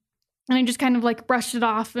 And I just kind of like brushed it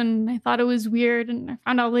off, and I thought it was weird. And I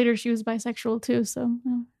found out later she was bisexual too. So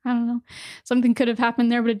I don't know. Something could have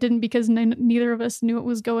happened there, but it didn't because neither of us knew what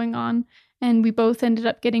was going on. And we both ended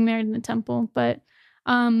up getting married in the temple. But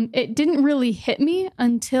it didn't really hit me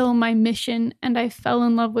until my mission, and I fell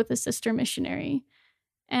in love with a sister missionary.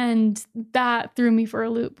 And that threw me for a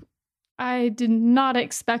loop. I did not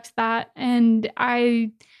expect that. And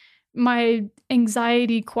my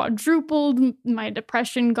anxiety quadrupled. My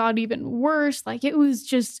depression got even worse. Like, it was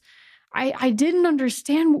just, I didn't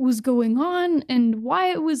understand what was going on and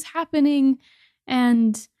why it was happening.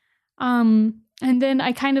 And then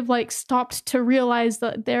I kind of like stopped to realize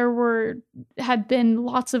that there had been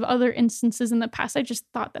lots of other instances in the past. I just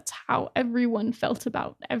thought that's how everyone felt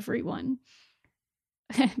about everyone.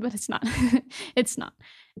 But it's not. It's not.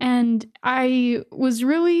 And I was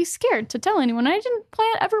really scared to tell anyone. I didn't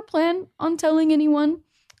ever plan on telling anyone,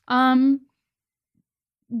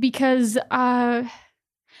 because I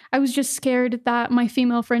was just scared that my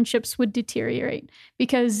female friendships would deteriorate.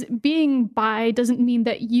 Because being bi doesn't mean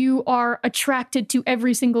that you are attracted to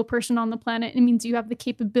every single person on the planet. It means you have the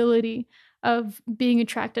capability of being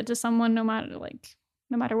attracted to someone no matter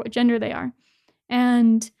what gender they are.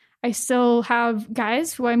 And I still have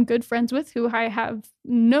guys who I'm good friends with who I have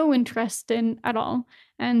no interest in at all.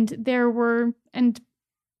 And there were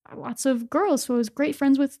lots of girls who I was great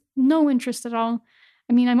friends with, no interest at all.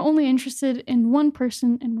 I mean, I'm only interested in one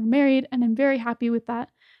person, and we're married, and I'm very happy with that.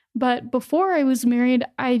 But before I was married,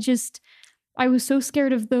 I was so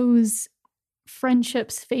scared of those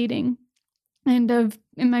friendships fading. And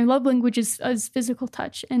my love language is physical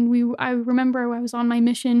touch. And I remember I was on my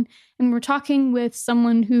mission and we're talking with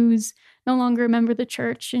someone who's no longer a member of the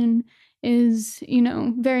church and is,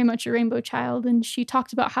 very much a rainbow child. And she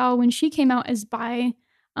talked about how when she came out as bi,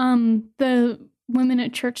 the women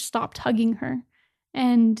at church stopped hugging her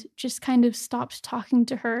and just kind of stopped talking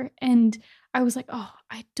to her. And I was like, oh,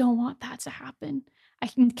 I don't want that to happen. I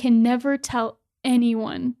can never tell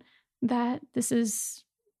anyone that this is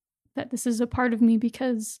a part of me,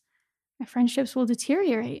 because my friendships will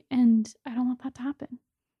deteriorate and I don't want that to happen.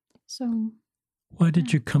 So why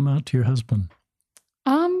did you come out to your husband?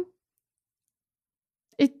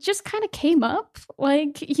 It just kind of came up,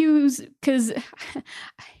 because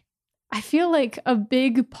I feel like a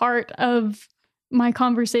big part of my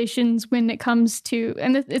conversations when it comes to,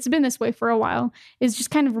 and it's been this way for a while, is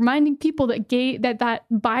just kind of reminding people that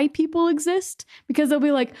bi people exist, because they'll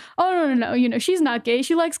be like, oh, no, she's not gay,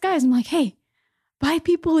 she likes guys. I'm like, hey, bi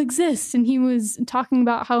people exist. And he was talking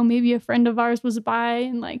about how maybe a friend of ours was bi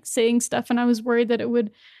and like saying stuff, and I was worried that it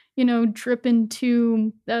would, drip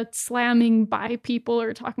into slamming bi people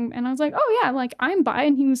or talking, and I was like, oh yeah, like I'm bi.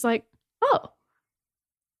 And he was like, oh,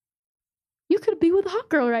 you could be with a hot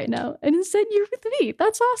girl right now, and instead you're with me.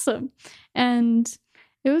 That's awesome. And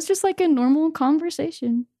it was just like a normal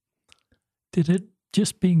conversation. Did it,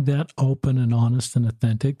 just being that open and honest and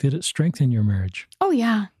authentic, did it strengthen your marriage? Oh,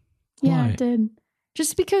 yeah. Yeah, Why? It did.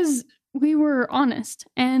 Just because we were honest,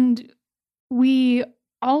 and we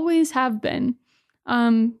always have been,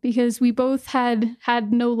 because we both had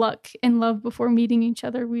no luck in love before meeting each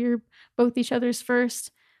other. We were both each other's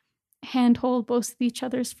first handhold, both each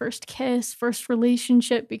other's first kiss, first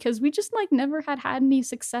relationship, because we just never had any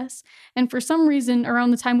success. And for some reason,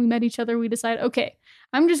 around the time we met each other, we decided, okay,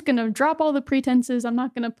 I'm just going to drop all the pretenses. I'm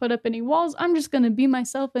not going to put up any walls. I'm just going to be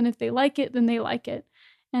myself. And if they like it, then they like it.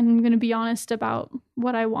 And I'm going to be honest about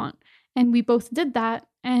what I want. And we both did that.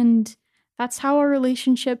 And that's how our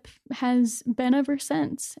relationship has been ever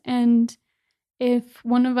since. And if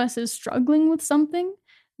one of us is struggling with something,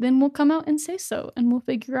 then we'll come out and say so, and we'll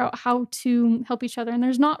figure out how to help each other. And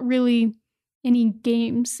there's not really any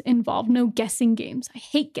games involved, no guessing games. I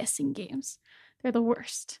hate guessing games. They're the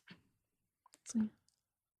worst. So.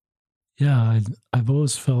 Yeah, I've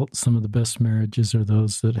always felt some of the best marriages are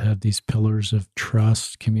those that have these pillars of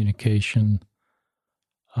trust, communication,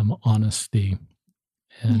 honesty.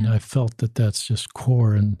 And I felt that that's just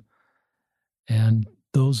core. And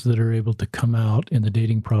those that are able to come out in the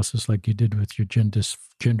dating process like you did with your gender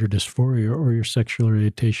dysphoria or your sexual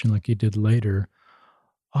orientation like you did later,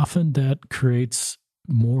 often that creates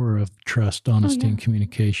more of trust, honesty, and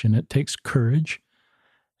communication. It takes courage,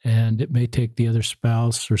 and it may take the other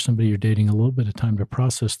spouse or somebody you're dating a little bit of time to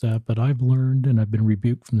process that. But I've learned, and I've been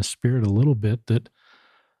rebuked from the Spirit a little bit, that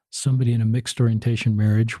somebody in a mixed orientation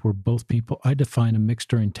marriage where both people, I define a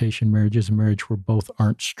mixed orientation marriage as a marriage where both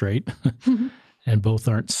aren't straight. And both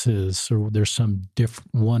aren't cis, so there's some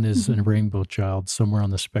different. One is a rainbow child somewhere on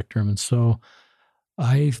the spectrum, and so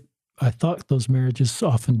I thought those marriages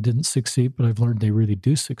often didn't succeed, but I've learned they really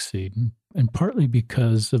do succeed, and partly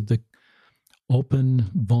because of the open,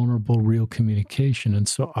 vulnerable, real communication. And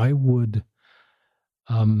so I would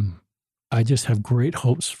I just have great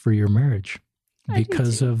hopes for your marriage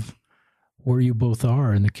because of where you both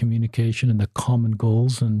are and the communication and the common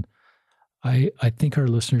goals. And I think our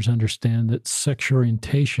listeners understand that sexual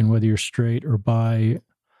orientation, whether you're straight or bi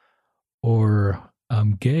or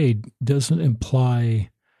gay, doesn't imply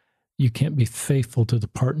you can't be faithful to the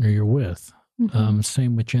partner you're with. Mm-hmm.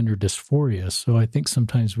 Same with gender dysphoria. So I think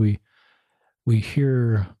sometimes we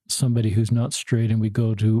hear somebody who's not straight and we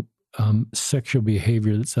go to sexual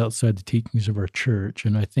behavior that's outside the teachings of our church.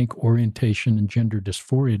 And I think orientation and gender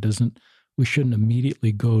dysphoria we shouldn't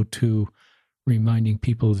immediately go to reminding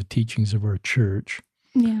people of the teachings of our church,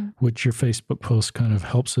 which your Facebook post kind of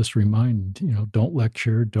helps us remind, don't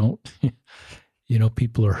lecture, don't,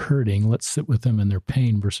 people are hurting. Let's sit with them in their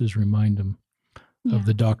pain versus remind them of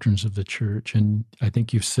the doctrines of the church. And I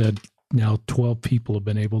think you've said now 12 people have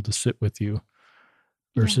been able to sit with you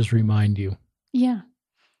versus remind you. Yeah.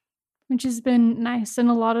 Which has been nice. And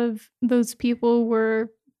a lot of those people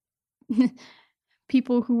were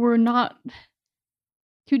people who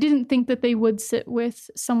didn't think that they would sit with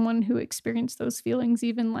someone who experienced those feelings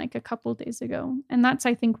even like a couple days ago. And that's,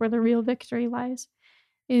 I think, where the real victory lies,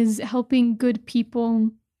 is helping good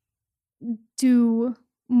people do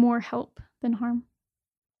more help than harm.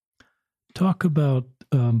 Talk about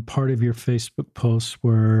part of your Facebook posts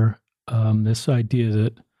where this idea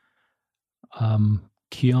that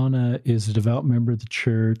Kiana is a devout member of the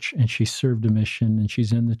church and she served a mission and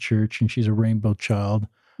she's in the church and she's a rainbow child.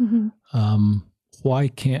 Mm-hmm. Why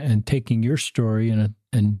can't, and taking your story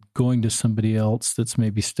and going to somebody else that's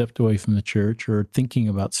maybe stepped away from the church or thinking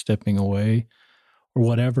about stepping away or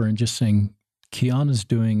whatever, and just saying, Kiana's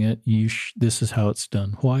doing it, this is how it's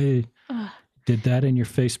done. Why did that in your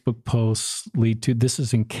Facebook posts lead to, this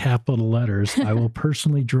is in capital letters, I will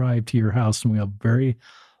personally drive to your house and we have a very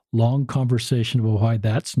long conversation about why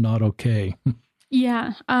that's not okay.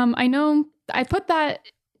 Yeah. I know I put that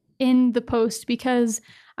in the post because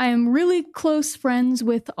I am really close friends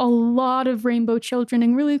with a lot of rainbow children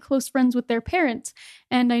and really close friends with their parents.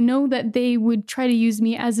 And I know that they would try to use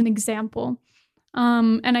me as an example.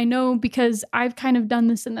 And I know because I've kind of done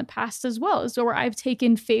this in the past as well, so where I've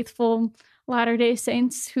taken faithful Latter-day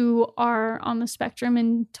Saints who are on the spectrum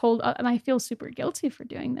and told, and I feel super guilty for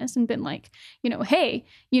doing this and been like, hey,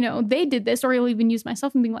 they did this, or I'll even use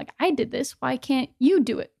myself and being like, I did this, why can't you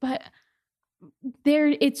do it? But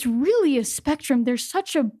it's really a spectrum. There's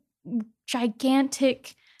such a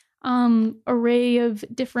gigantic array of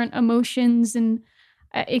different emotions and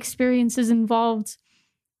experiences involved.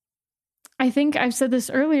 I think I've said this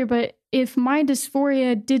earlier, but if my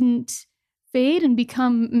dysphoria didn't fade and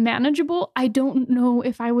become manageable, I don't know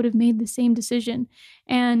if I would have made the same decision.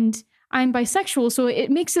 And I'm bisexual, so it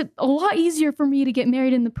makes it a lot easier for me to get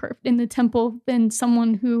married in the temple than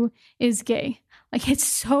someone who is gay. Like, it's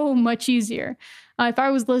so much easier. If I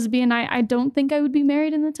was lesbian, I don't think I would be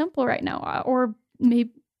married in the temple right now, or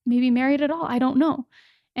maybe married at all. I don't know.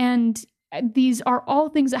 And these are all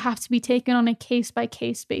things that have to be taken on a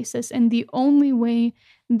case-by-case basis. And the only way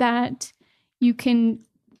that you can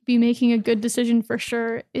be making a good decision for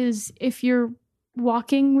sure is if you're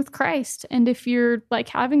walking with Christ and if you're like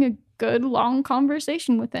having a good long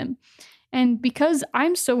conversation with him. And because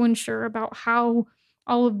I'm so unsure about how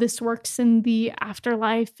all of this works in the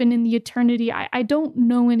afterlife and in the eternity, I don't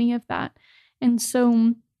know any of that. And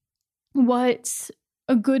so what's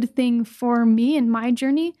a good thing for me in my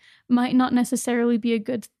journey might not necessarily be a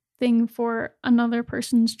good thing for another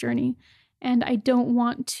person's journey. And I don't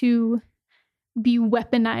want to be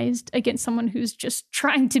weaponized against someone who's just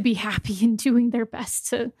trying to be happy and doing their best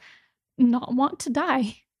to not want to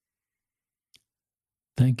die.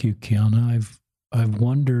 Thank you, Kiana. I've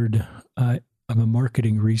wondered, I'm a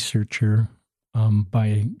marketing researcher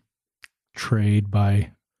by trade,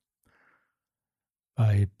 by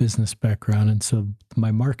business background. And so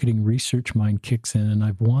my marketing research mind kicks in, and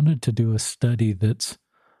I've wanted to do a study that's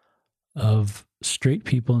of straight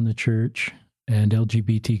people in the church and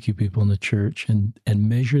LGBTQ people in the church and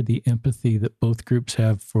measure the empathy that both groups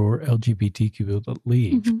have for LGBTQ people that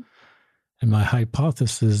leave. Mm-hmm. And my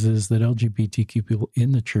hypothesis is that LGBTQ people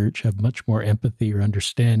in the church have much more empathy or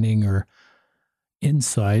understanding or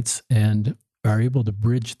insights and are able to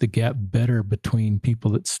bridge the gap better between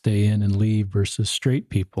people that stay in and leave versus straight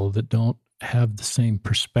people that don't have the same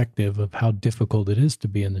perspective of how difficult it is to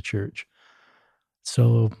be in the church.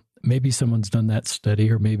 So maybe someone's done that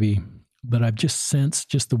study, or maybe, but I've just sensed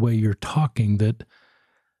just the way you're talking that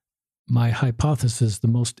my hypothesis, the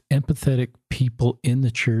most empathetic people in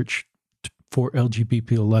the church for LGBT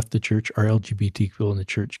people left the church are LGBT people in the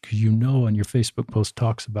church, because on your Facebook post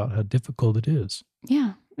talks about how difficult it is.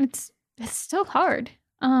 Yeah, it's still hard.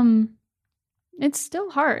 it's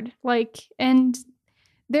still hard. And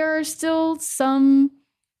there are still some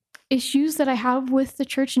issues that I have with the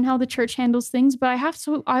church and how the church handles things, but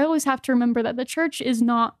I always have to remember that the church is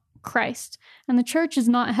not Christ and the church is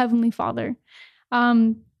not Heavenly Father.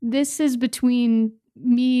 This is between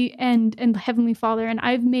me and the Heavenly Father, and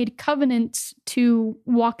I've made covenants to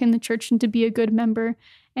walk in the church and to be a good member,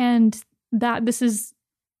 and that this is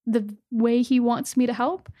the way He wants me to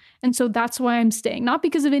help. And so that's why I'm staying, not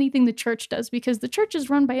because of anything the church does, because the church is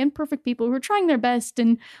run by imperfect people who are trying their best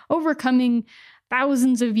and overcoming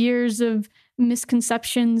thousands of years of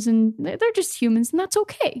misconceptions, and they're just humans, and that's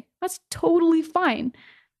okay. That's totally fine.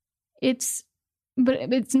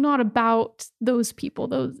 But it's not about those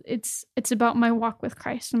people. It's about my walk with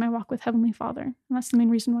Christ and my walk with Heavenly Father. And that's the main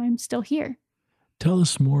reason why I'm still here. Tell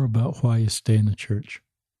us more about why you stay in the church.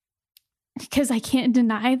 Because I can't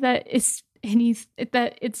deny that it's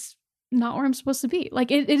not where I'm supposed to be.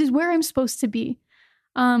 It is where I'm supposed to be.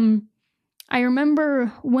 I remember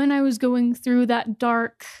when I was going through that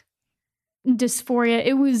dark dysphoria,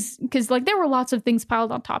 it was because there were lots of things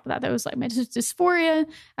piled on top of that. There was my dysphoria.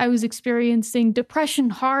 I was experiencing depression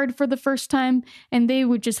hard for the first time, and they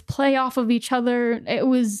would just play off of each other. It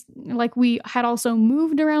was like we had also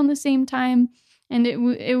moved around the same time, and it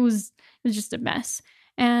was just a mess.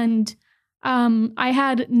 And I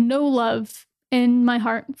had no love in my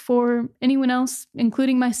heart for anyone else,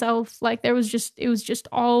 including myself. It was just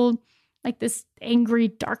all this angry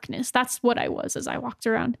darkness. That's what I was as I walked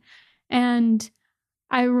around. And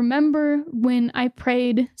I remember when I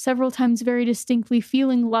prayed several times very distinctly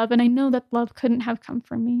feeling love, and I know that love couldn't have come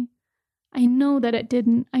from me. I know that it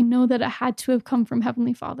didn't. I know that it had to have come from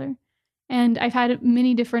Heavenly Father. And I've had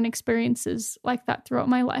many different experiences like that throughout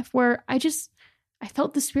my life where I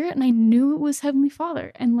felt the Spirit and I knew it was Heavenly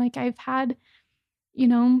Father. And I've had,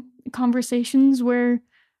 conversations where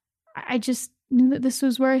I just knew that this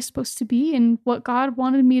was where I was supposed to be and what God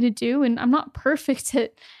wanted me to do. And I'm not perfect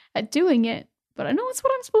at doing it, but I know it's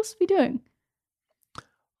what I'm supposed to be doing.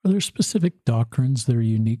 Are there specific doctrines that are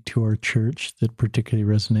unique to our church that particularly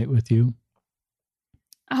resonate with you?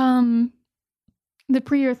 The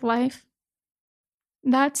pre-earth life.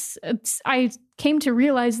 I came to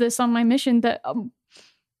realize this on my mission that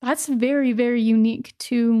that's very, very unique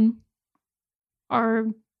to our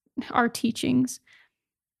teachings.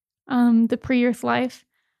 The pre-earth life.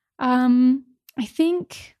 I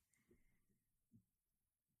think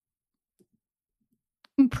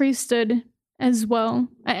priesthood as well.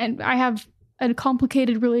 And I have a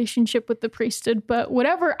complicated relationship with the priesthood, but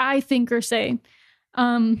whatever I think or say,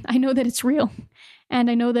 I know that it's real,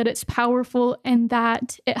 and I know that it's powerful, and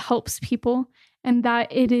that it helps people, and that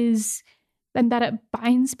it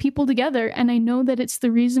binds people together. And I know that it's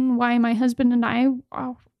the reason why my husband and I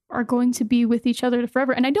are going to be with each other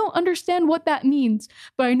forever. And I don't understand what that means,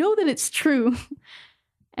 but I know that it's true.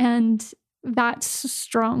 And that's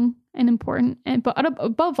strong and important. But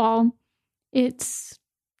above all, it's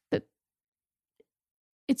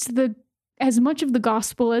as much of the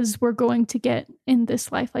gospel as we're going to get in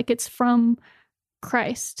this life. It's from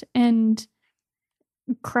Christ, and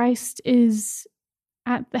Christ is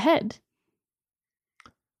at the head.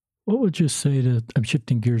 What would you say to, I'm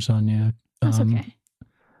shifting gears on you. That's okay.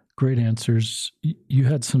 Great answers. You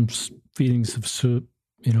had some feelings of,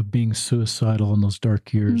 being suicidal in those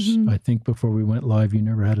dark years. Mm-hmm. I think before we went live, you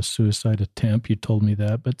never had a suicide attempt. You told me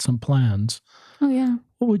that, but some plans. Oh, yeah.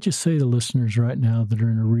 What would you say to listeners right now that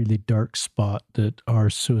are in a really dark spot, that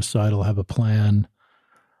are suicidal, have a plan?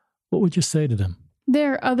 What would you say to them?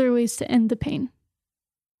 There are other ways to end the pain.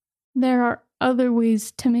 There are other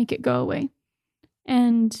ways to make it go away.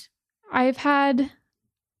 And I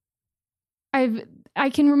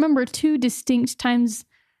can remember 2 distinct times,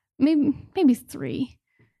 maybe 3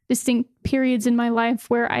 distinct periods in my life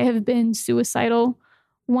where I have been suicidal.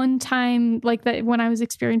 One time like that when I was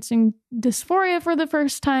experiencing dysphoria for the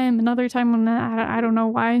first time, another time when I don't know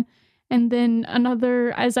why, and then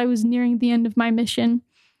another as I was nearing the end of my mission.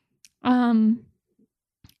 And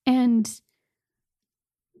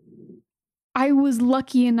I was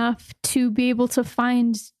lucky enough to be able to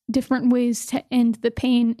find different ways to end the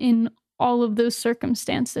pain in all of those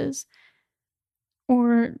circumstances.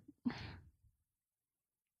 And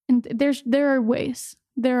there are ways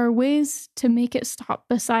to make it stop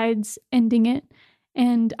besides ending it.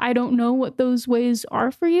 And I don't know what those ways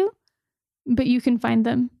are for you, but you can find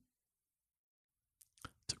them.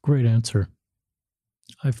 It's a great answer.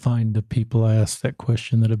 I find the people I ask that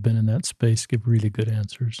question that have been in that space give really good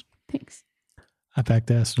answers. Thanks. In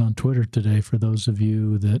fact, I asked it on Twitter today for those of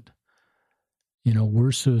you that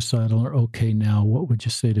we're suicidal or okay now. What would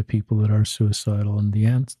you say to people that are suicidal? And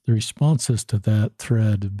the responses to that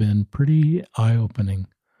thread have been pretty eye-opening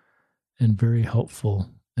and very helpful.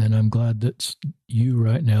 And I'm glad that you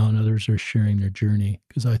right now and others are sharing their journey,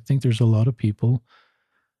 because I think there's a lot of people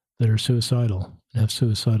that are suicidal and have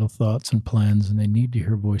suicidal thoughts and plans, and they need to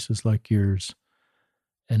hear voices like yours.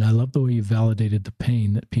 And I love the way you validated the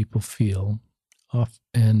pain that people feel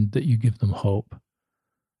and that you give them hope.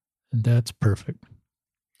 And that's perfect.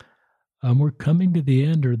 We're coming to the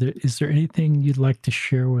end. Is there anything you'd like to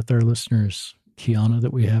share with our listeners, Kiana,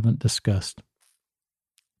 that we haven't discussed?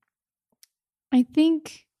 I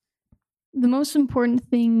think the most important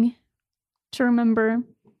thing to remember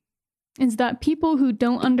is that people who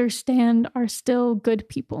don't understand are still good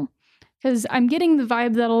people. Because I'm getting the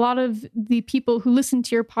vibe that a lot of the people who listen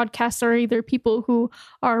to your podcast are either people who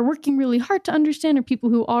are working really hard to understand or people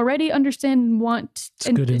who already understand and want. It's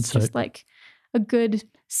good it's insight. Just like a good,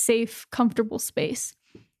 safe, comfortable space.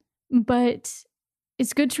 But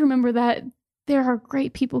it's good to remember that there are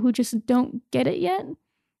great people who just don't get it yet.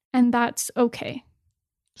 And that's okay.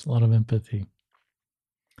 It's a lot of empathy.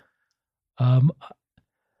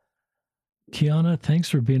 Kiana, thanks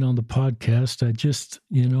for being on the podcast. I just,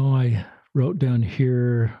 I wrote down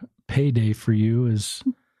here, payday for you is,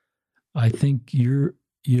 I think you're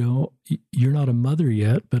not a mother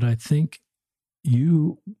yet, but I think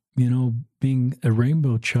you being a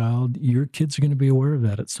rainbow child, your kids are going to be aware of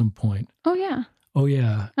that at some point. Oh, yeah. Oh,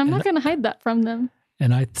 yeah. I'm not going to hide that from them.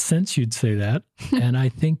 And I sense you'd say that. And I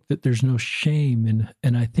think that there's no shame.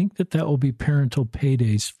 And I think that will be parental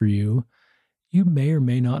paydays for you. You may or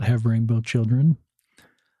may not have rainbow children.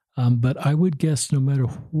 But I would guess no matter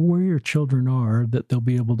where your children are, that they'll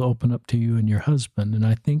be able to open up to you and your husband. And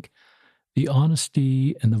I think the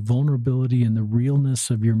honesty and the vulnerability and the realness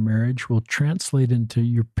of your marriage will translate into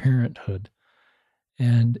your parenthood.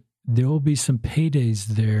 And there will be some paydays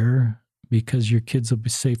there, because your kids will be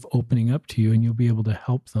safe opening up to you and you'll be able to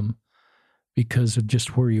help them because of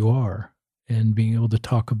just where you are and being able to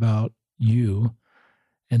talk about you.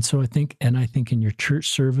 And so I think in your church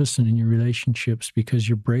service and in your relationships, because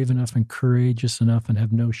you're brave enough and courageous enough and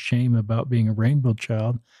have no shame about being a rainbow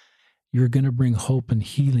child, you're going to bring hope and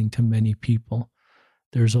healing to many people.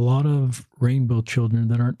 There's a lot of rainbow children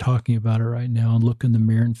that aren't talking about it right now and look in the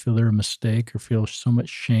mirror and feel they're a mistake or feel so much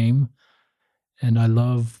shame. And I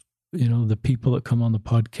love the people that come on the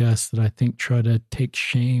podcast that I think try to take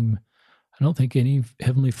shame. I don't think any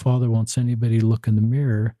Heavenly Father wants anybody to look in the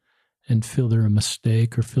mirror and feel they're a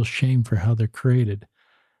mistake or feel shame for how they're created.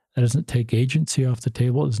 That doesn't take agency off the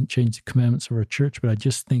table. It doesn't change the commandments of our church, but I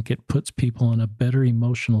just think it puts people in a better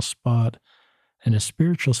emotional spot and a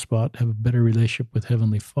spiritual spot to have a better relationship with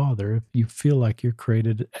Heavenly Father if you feel like you're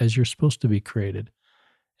created as you're supposed to be created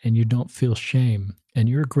and you don't feel shame. And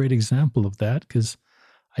you're a great example of that, because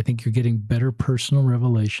I think you're getting better personal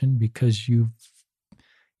revelation because you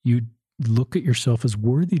look at yourself as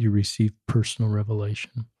worthy to receive personal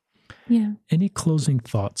revelation. Yeah. Any closing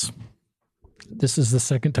thoughts? This is the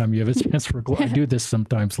second time you have a chance for. I do this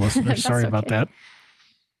sometimes, listeners. Sorry about that.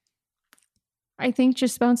 I think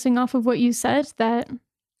just bouncing off of what you said, that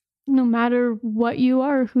no matter what you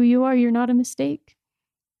are, who you are, you're not a mistake,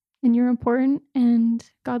 and you're important, and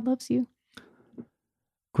God loves you.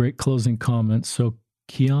 Great closing comments. So,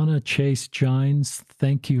 Kiana Chase Gines,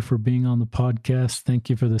 thank you for being on the podcast. Thank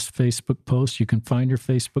you for this Facebook post. You can find your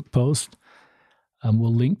Facebook post.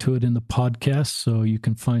 We'll link to it in the podcast, so you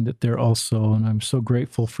can find it there also. And I'm so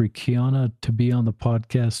grateful for Kiana to be on the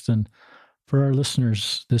podcast. And for our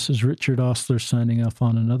listeners, this is Richard Ostler signing off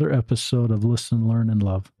on another episode of Listen, Learn, and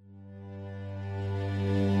Love.